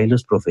la Torá y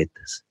los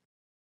profetas.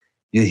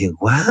 Yo dije,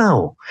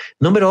 wow.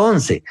 Número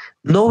 11,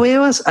 no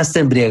bebas hasta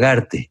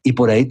embriagarte. Y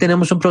por ahí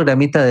tenemos un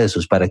programita de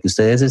esos para que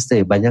ustedes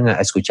vayan a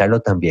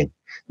escucharlo también.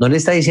 No le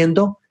está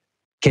diciendo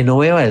que no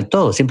beba del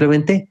todo,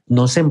 simplemente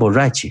no se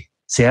emborrache.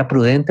 Sea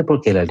prudente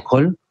porque el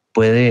alcohol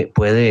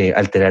puede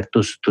alterar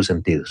tus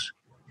sentidos.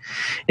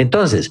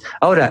 Entonces,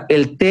 ahora,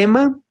 el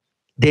tema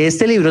de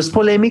este libro es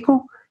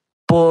polémico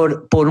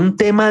por un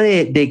tema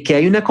de que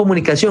hay una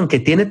comunicación que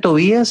tiene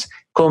Tobías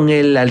con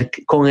el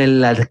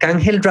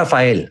arcángel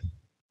Rafael.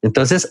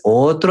 Entonces,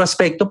 otro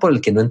aspecto por el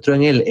que no entró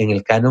en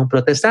el canon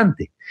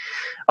protestante.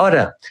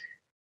 Ahora,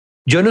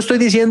 yo no estoy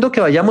diciendo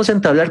que vayamos a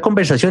entablar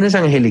conversaciones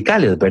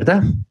angelicales,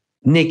 ¿verdad?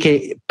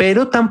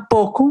 Pero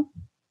tampoco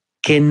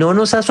que no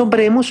nos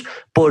asombremos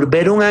por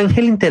ver un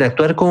ángel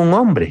interactuar con un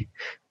hombre.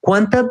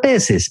 ¿Cuántas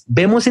veces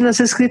vemos en las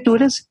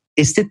escrituras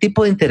este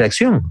tipo de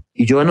interacción?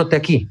 Y yo anoté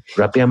aquí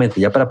rápidamente,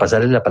 ya para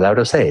pasarles la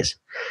palabra a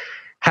ustedes.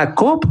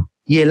 Jacob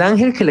y el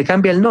ángel que le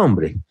cambia el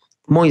nombre.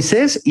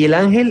 Moisés y el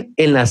ángel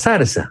en la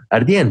zarza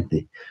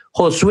ardiente.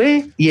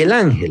 Josué y el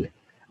ángel.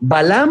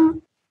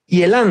 Balaam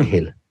y el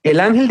ángel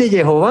de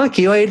Jehová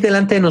que iba a ir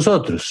delante de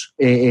nosotros.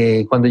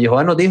 Cuando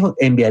Jehová nos dijo,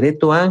 enviaré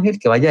tu ángel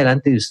que vaya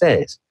delante de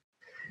ustedes.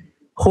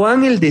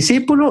 Juan el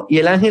discípulo y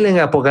el ángel en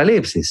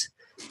Apocalipsis.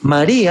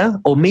 María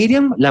o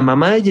Miriam, la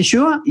mamá de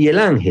Yeshua, y el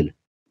ángel.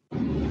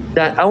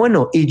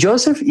 Y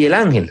Joseph y el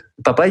ángel,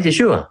 el papá de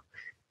Yeshua.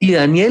 Y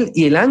Daniel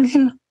y el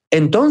ángel.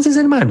 Entonces,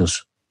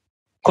 hermanos,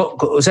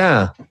 o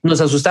sea,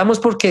 nos asustamos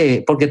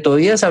porque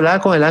todavía se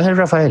hablaba con el ángel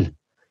Rafael.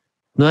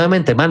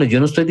 Nuevamente, hermanos, yo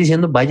no estoy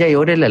diciendo vaya y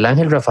órele al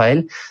ángel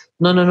Rafael.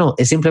 No.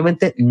 Es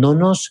simplemente no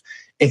nos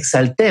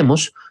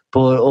exaltemos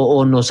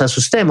o nos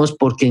asustemos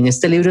porque en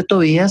este libro de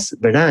Tobías,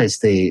 ¿verdad?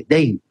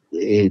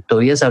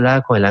 Tobías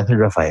hablaba con el ángel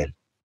Rafael.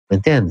 ¿Me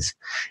entiendes?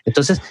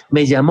 Entonces,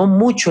 me llamó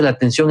mucho la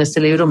atención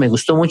este libro, me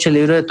gustó mucho el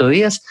libro de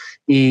Tobías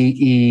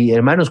y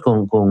hermanos,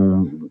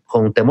 con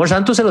temor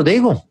santo se los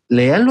digo,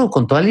 léanlo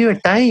con toda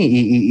libertad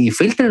y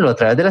filtrenlo a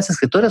través de las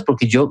escrituras,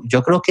 porque yo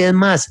creo que es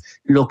más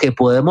lo que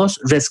podemos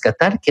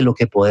rescatar que lo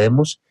que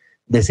podemos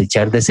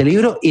desechar de ese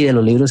libro y de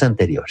los libros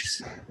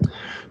anteriores.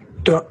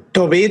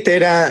 Tobit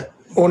era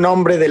un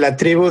hombre de la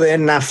tribu de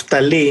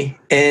Naftalí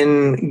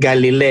en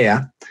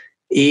Galilea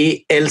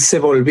y él se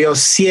volvió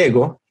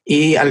ciego.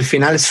 Y al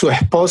final su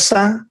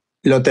esposa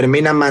lo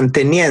termina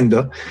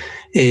manteniendo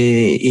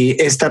y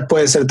esta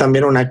puede ser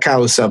también una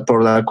causa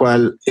por la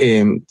cual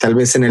tal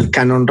vez en el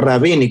canon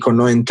rabínico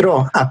no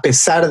entró, a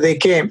pesar de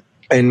que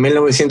en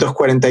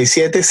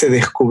 1947 se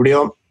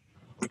descubrió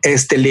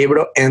este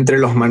libro entre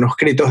los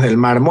manuscritos del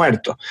Mar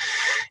Muerto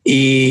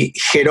y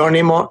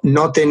Jerónimo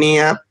no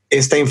tenía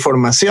esta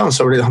información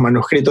sobre los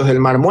manuscritos del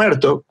Mar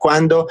Muerto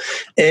cuando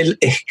él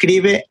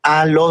escribe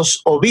a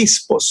los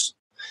obispos.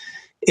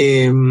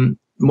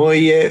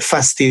 Muy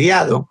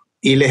fastidiado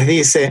y les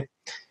dice,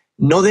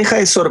 no deja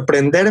de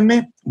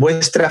sorprenderme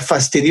vuestra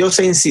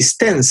fastidiosa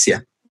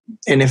insistencia.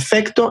 En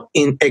efecto,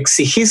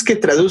 exigís que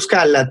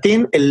traduzca al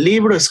latín el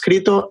libro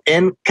escrito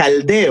en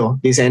caldeo,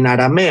 dice en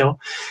arameo,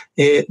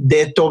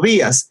 de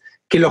Tobías,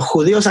 que los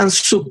judíos han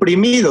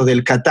suprimido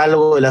del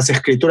catálogo de las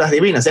escrituras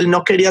divinas. Él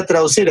no quería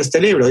traducir este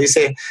libro,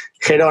 dice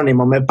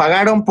Jerónimo, me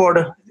pagaron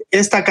por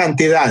esta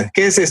cantidad,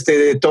 ¿qué es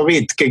de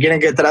Tobit que quieren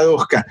que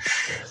traduzca?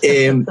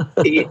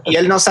 Y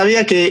él no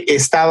sabía que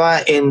estaba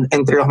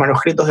entre los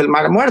manuscritos del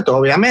Mar Muerto,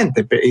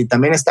 obviamente, y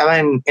también estaba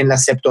en la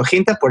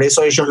Septuaginta, por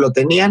eso ellos lo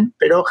tenían,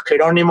 pero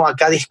Jerónimo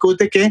acá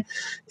discute que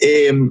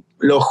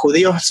los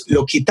judíos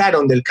lo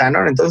quitaron del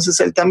canon, entonces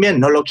él también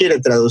no lo quiere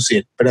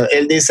traducir, pero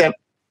él dice,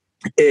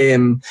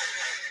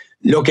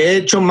 lo que he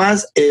hecho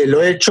más,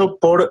 lo he hecho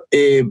por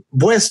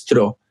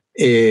vuestro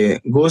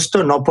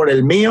gusto, no por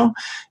el mío,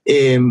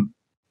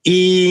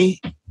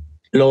 y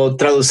lo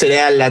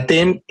traduciré al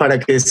latín para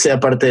que sea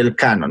parte del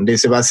canon,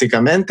 dice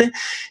básicamente,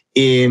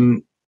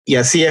 y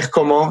así es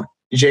como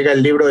llega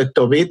el libro de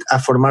Tobit a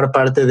formar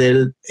parte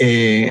del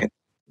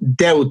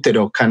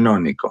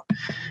deuterocanónico.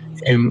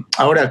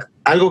 Ahora,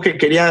 algo que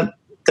quería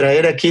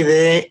traer aquí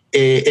de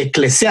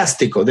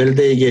eclesiástico, del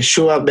de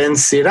Yeshua ben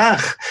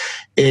Sirach,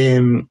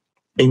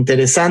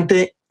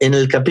 interesante, en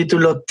el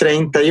capítulo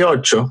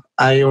 38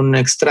 hay un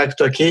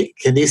extracto aquí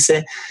que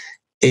dice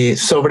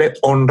sobre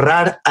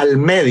honrar al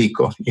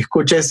médico. Y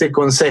escucha este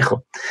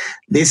consejo.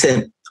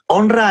 Dice,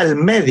 honra al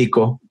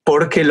médico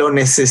porque lo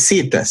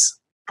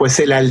necesitas, pues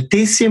el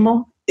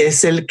Altísimo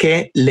es el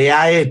que le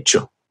ha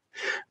hecho,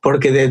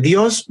 porque de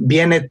Dios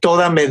viene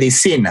toda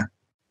medicina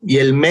y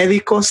el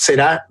médico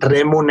será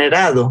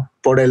remunerado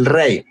por el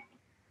rey.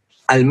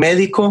 Al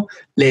médico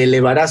le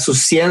elevará su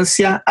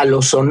ciencia a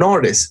los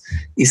honores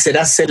y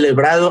será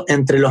celebrado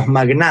entre los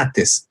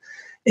magnates.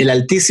 El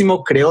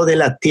Altísimo creó de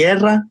la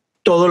tierra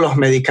todos los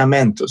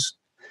medicamentos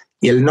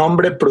y el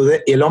hombre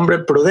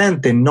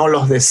prudente no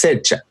los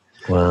desecha.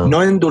 Wow.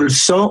 No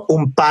endulzó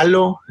un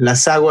palo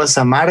las aguas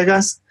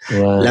amargas.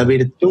 Wow. La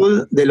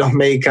virtud de los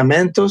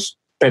medicamentos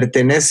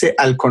pertenece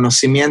al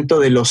conocimiento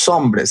de los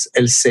hombres.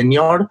 El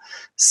Señor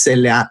se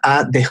le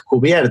ha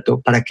descubierto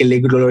para que le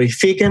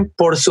glorifiquen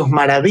por sus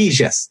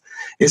maravillas.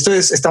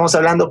 Estamos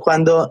hablando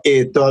cuando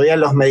todavía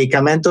los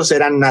medicamentos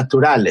eran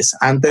naturales,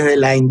 antes de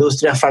la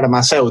industria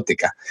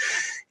farmacéutica.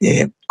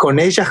 Con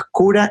ellas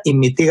cura y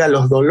mitiga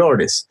los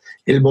dolores.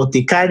 El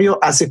boticario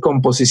hace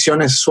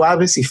composiciones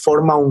suaves y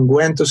forma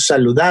ungüentos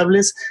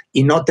saludables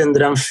y no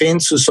tendrán fin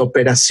sus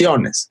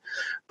operaciones,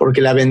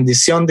 porque la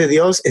bendición de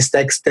Dios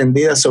está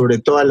extendida sobre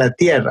toda la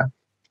tierra.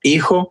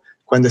 Hijo,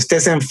 cuando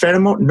estés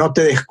enfermo, no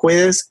te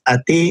descuides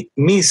a ti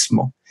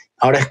mismo.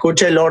 Ahora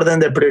escucha el orden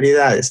de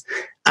prioridades.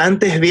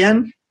 Antes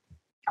bien,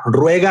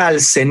 ruega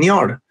al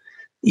Señor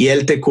y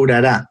Él te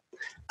curará.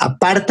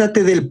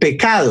 Apártate del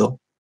pecado,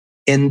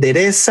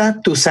 endereza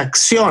tus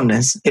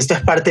acciones, esto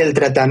es parte del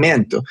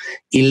tratamiento,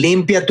 y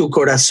limpia tu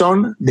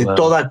corazón de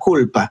toda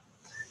culpa.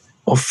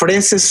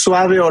 Ofrece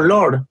suave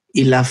olor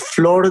y la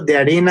flor de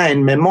harina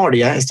en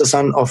memoria, estos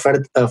son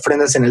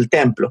ofrendas en el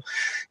templo.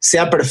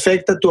 Sea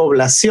perfecta tu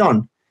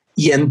oblación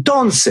y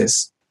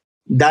entonces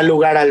da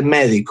lugar al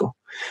médico,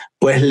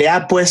 pues le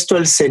ha puesto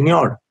el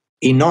Señor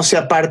y no se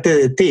aparte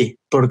de ti,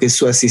 porque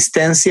su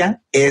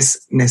asistencia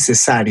es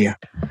necesaria.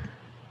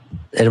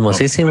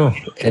 Hermosísimo,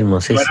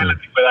 hermosísimo. En la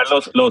antigüedad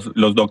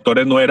los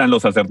doctores no eran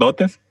los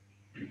sacerdotes.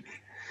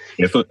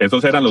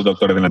 Esos eran los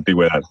doctores de la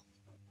antigüedad.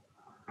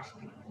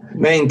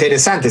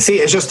 Interesante,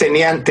 sí, ellos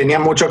tenían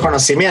mucho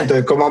conocimiento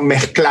de cómo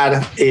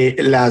mezclar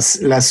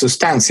las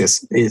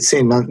sustancias,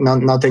 sí,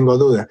 no tengo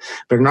duda,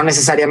 pero no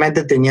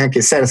necesariamente tenían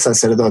que ser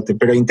sacerdote.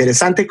 Pero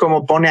interesante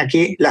cómo pone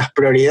aquí las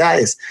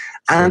prioridades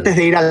antes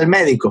de ir al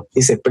médico.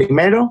 Dice,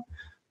 primero,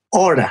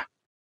 ora,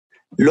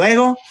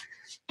 luego,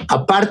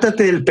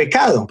 apártate del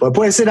pecado, porque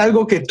puede ser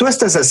algo que tú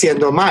estás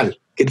haciendo mal,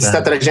 que te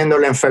está trayendo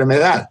la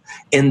enfermedad.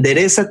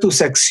 Endereza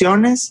tus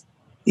acciones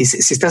y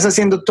si estás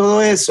haciendo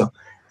todo eso,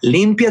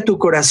 limpia tu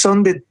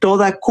corazón de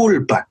toda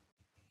culpa,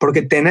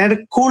 porque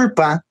tener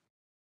culpa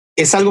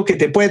es algo que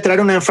te puede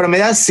traer una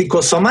enfermedad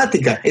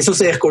psicosomática. Eso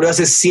se descubrió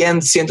hace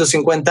 100,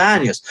 150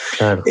 años.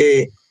 Claro.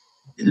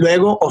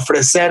 Luego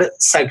ofrecer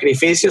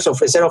sacrificios,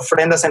 ofrecer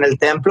ofrendas en el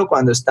templo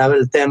cuando estaba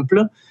el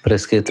templo.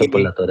 Prescrito por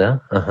la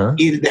Torá. Ajá.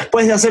 Y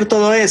después de hacer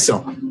todo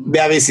eso, ve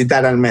a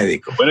visitar al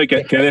médico. Bueno, ¿y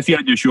qué decía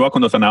Yeshua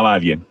cuando sanaba a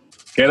alguien?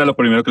 ¿Qué era lo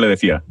primero que le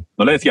decía?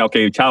 No le decía, ok,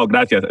 chao,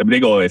 gracias,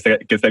 digo,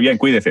 que esté bien,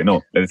 cuídese.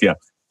 No, le decía,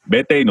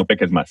 vete y no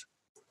peques más.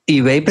 Y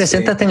ve y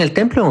preséntate en el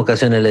templo en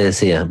ocasiones, le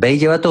decía. Ve y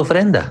lleva tu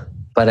ofrenda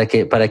para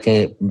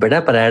que,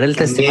 ¿verdad? Para dar el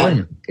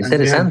testimonio. Qué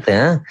interesante,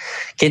 ¿ah?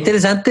 Qué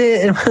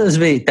interesante, hermanos.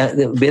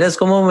 Vieras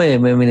cómo me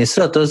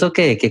ministró todo eso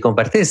que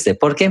compartiste,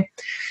 porque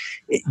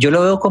yo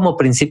lo veo como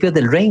principios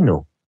del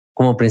reino,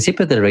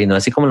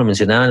 así como lo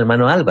mencionaba el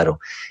hermano Álvaro.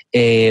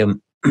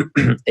 En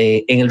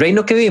el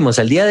reino que vivimos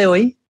al día de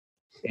hoy,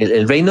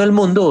 el reino del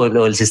mundo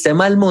o el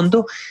sistema del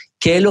mundo,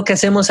 ¿qué es lo que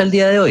hacemos al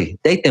día de hoy?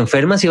 Te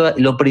enfermas y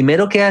lo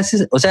primero que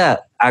haces, o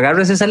sea,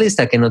 agarras esa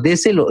lista que nos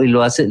dice y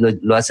lo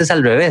haces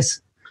al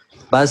revés.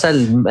 Vas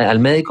al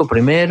médico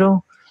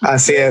primero.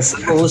 Así es.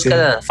 Busca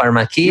la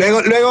farmaquía.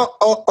 Luego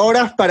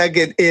oras para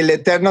que el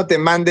Eterno te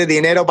mande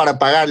dinero para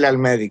pagarle al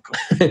médico.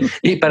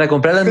 Y para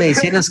comprar las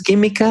medicinas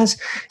químicas.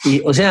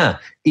 Y, o sea,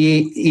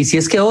 y si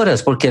es que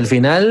oras, porque al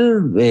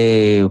final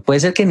puede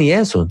ser que ni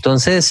eso.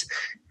 Entonces,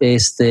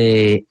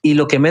 Y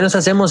lo que menos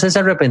hacemos es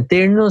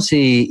arrepentirnos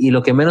y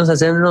lo que menos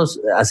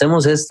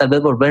hacemos es tal vez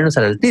volvernos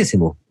al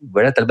Altísimo,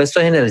 ¿verdad? Tal vez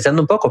estoy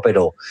generalizando un poco,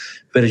 pero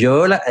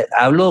yo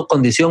hablo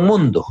condición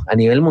mundo, a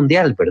nivel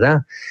mundial,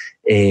 ¿verdad?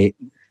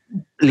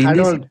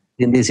 Lindísimo,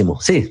 lindísimo,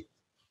 sí.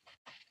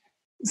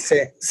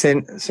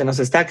 Se nos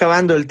está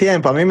acabando el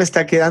tiempo. A mí me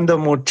está quedando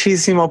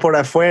muchísimo por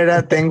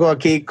afuera. Tengo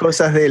aquí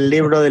cosas del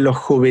libro de los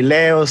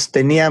jubileos.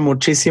 Tenía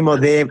muchísimo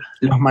de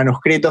los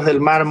manuscritos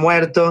del Mar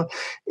Muerto.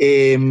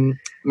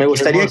 Me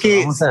gustaría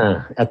que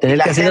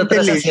la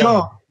gente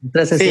leyó.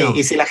 Sí,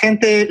 y si la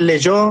gente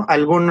leyó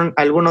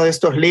alguno de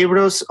estos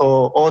libros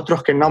o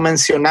otros que no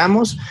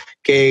mencionamos,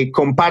 que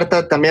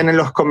comparta también en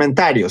los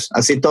comentarios,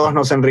 así todos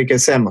nos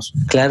enriquecemos.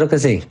 Claro que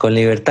sí, con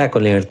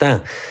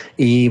libertad.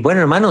 Y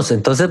bueno, hermanos,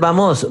 entonces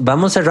vamos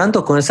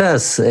cerrando con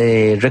esas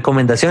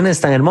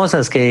recomendaciones tan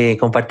hermosas que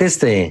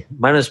compartiste,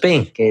 hermano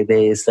Spain, que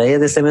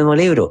extraías de este mismo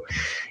libro.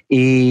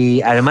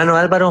 Y al hermano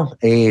Álvaro,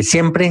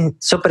 siempre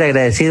súper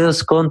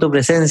agradecidos con tu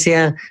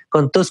presencia,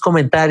 con tus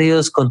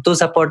comentarios, con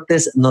tus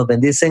aportes, nos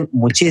bendicen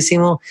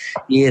muchísimo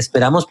y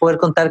esperamos poder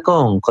contar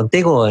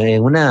contigo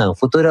en una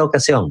futura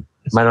ocasión,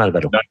 hermano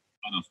Álvaro.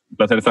 Un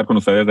placer estar con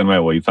ustedes de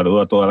nuevo y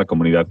saludo a toda la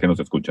comunidad que nos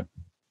escucha.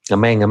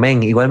 Amén,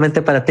 amén.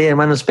 Igualmente para ti,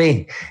 hermano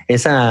P,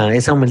 esa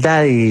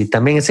humildad y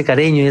también ese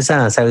cariño y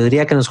esa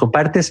sabiduría que nos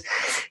compartes,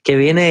 que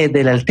viene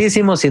del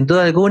Altísimo, sin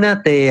duda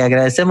alguna, te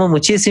agradecemos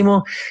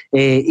muchísimo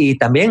y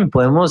también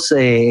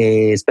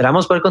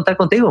esperamos poder contar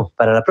contigo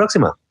para la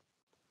próxima.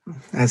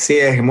 Así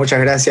es,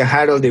 muchas gracias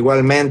Harold,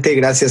 igualmente,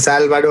 gracias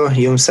Álvaro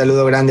y un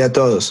saludo grande a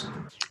todos.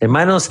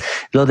 Hermanos,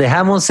 los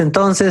dejamos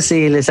entonces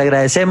y les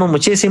agradecemos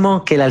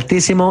muchísimo, que el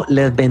Altísimo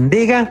les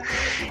bendiga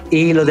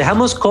y los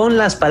dejamos con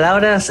las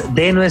palabras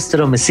de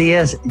nuestro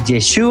Mesías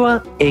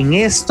Yeshua: en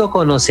esto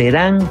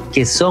conocerán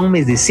que son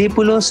mis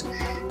discípulos,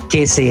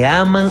 que se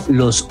aman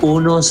los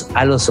unos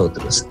a los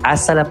otros.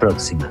 Hasta la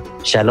próxima.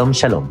 Shalom,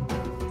 shalom.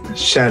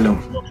 Shalom.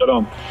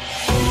 Shalom.